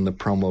 type in the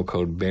promo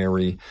code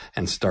BARRY,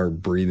 and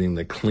start breathing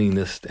the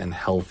cleanest and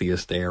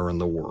healthiest air in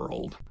the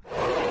world.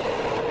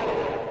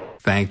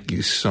 Thank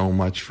you so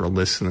much for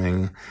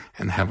listening,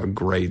 and have a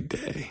great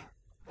day.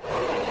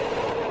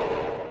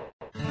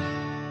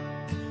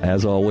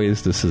 As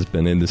always, this has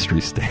been Industry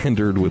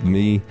Standard with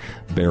me,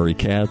 Barry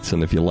Katz,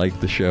 and if you like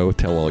the show,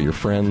 tell all your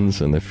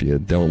friends, and if you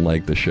don't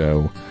like the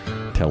show,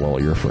 tell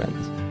all your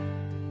friends.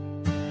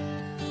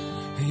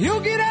 You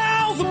get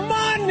all the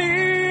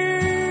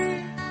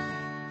money,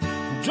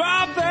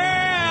 drive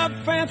that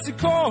fancy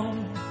car,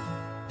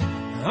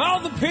 all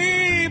the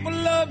people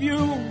love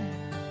you,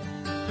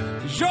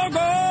 'cause you're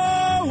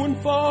going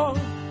far.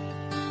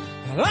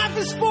 Life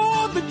is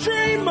for the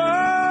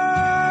dreamer.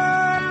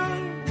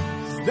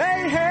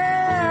 They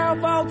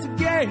have all to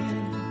gain.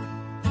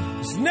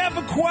 It's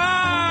never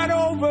quite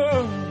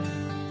over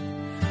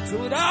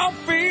till it all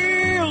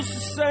feels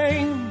the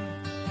same.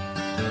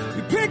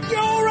 You pick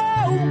your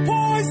own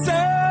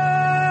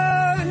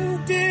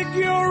poison, dig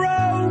your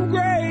own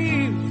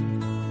grave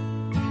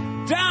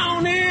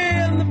down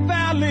in the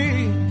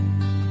valley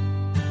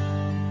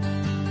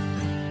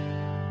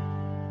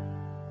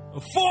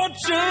of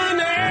fortune.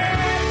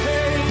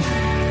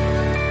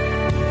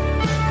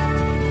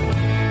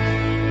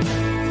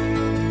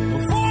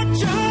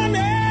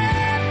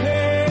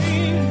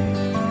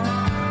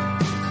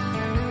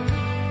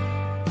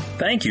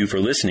 Thank you for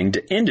listening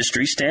to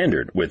Industry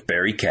Standard with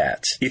Barry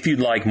Katz. If you'd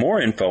like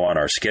more info on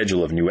our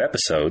schedule of new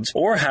episodes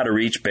or how to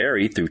reach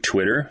Barry through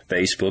Twitter,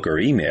 Facebook, or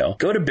email,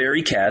 go to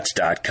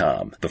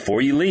barrykatz.com.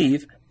 Before you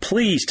leave,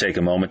 please take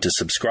a moment to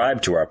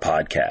subscribe to our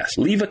podcast,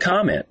 leave a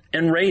comment,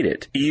 and rate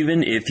it,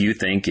 even if you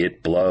think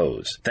it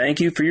blows. Thank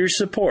you for your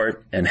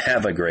support, and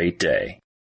have a great day.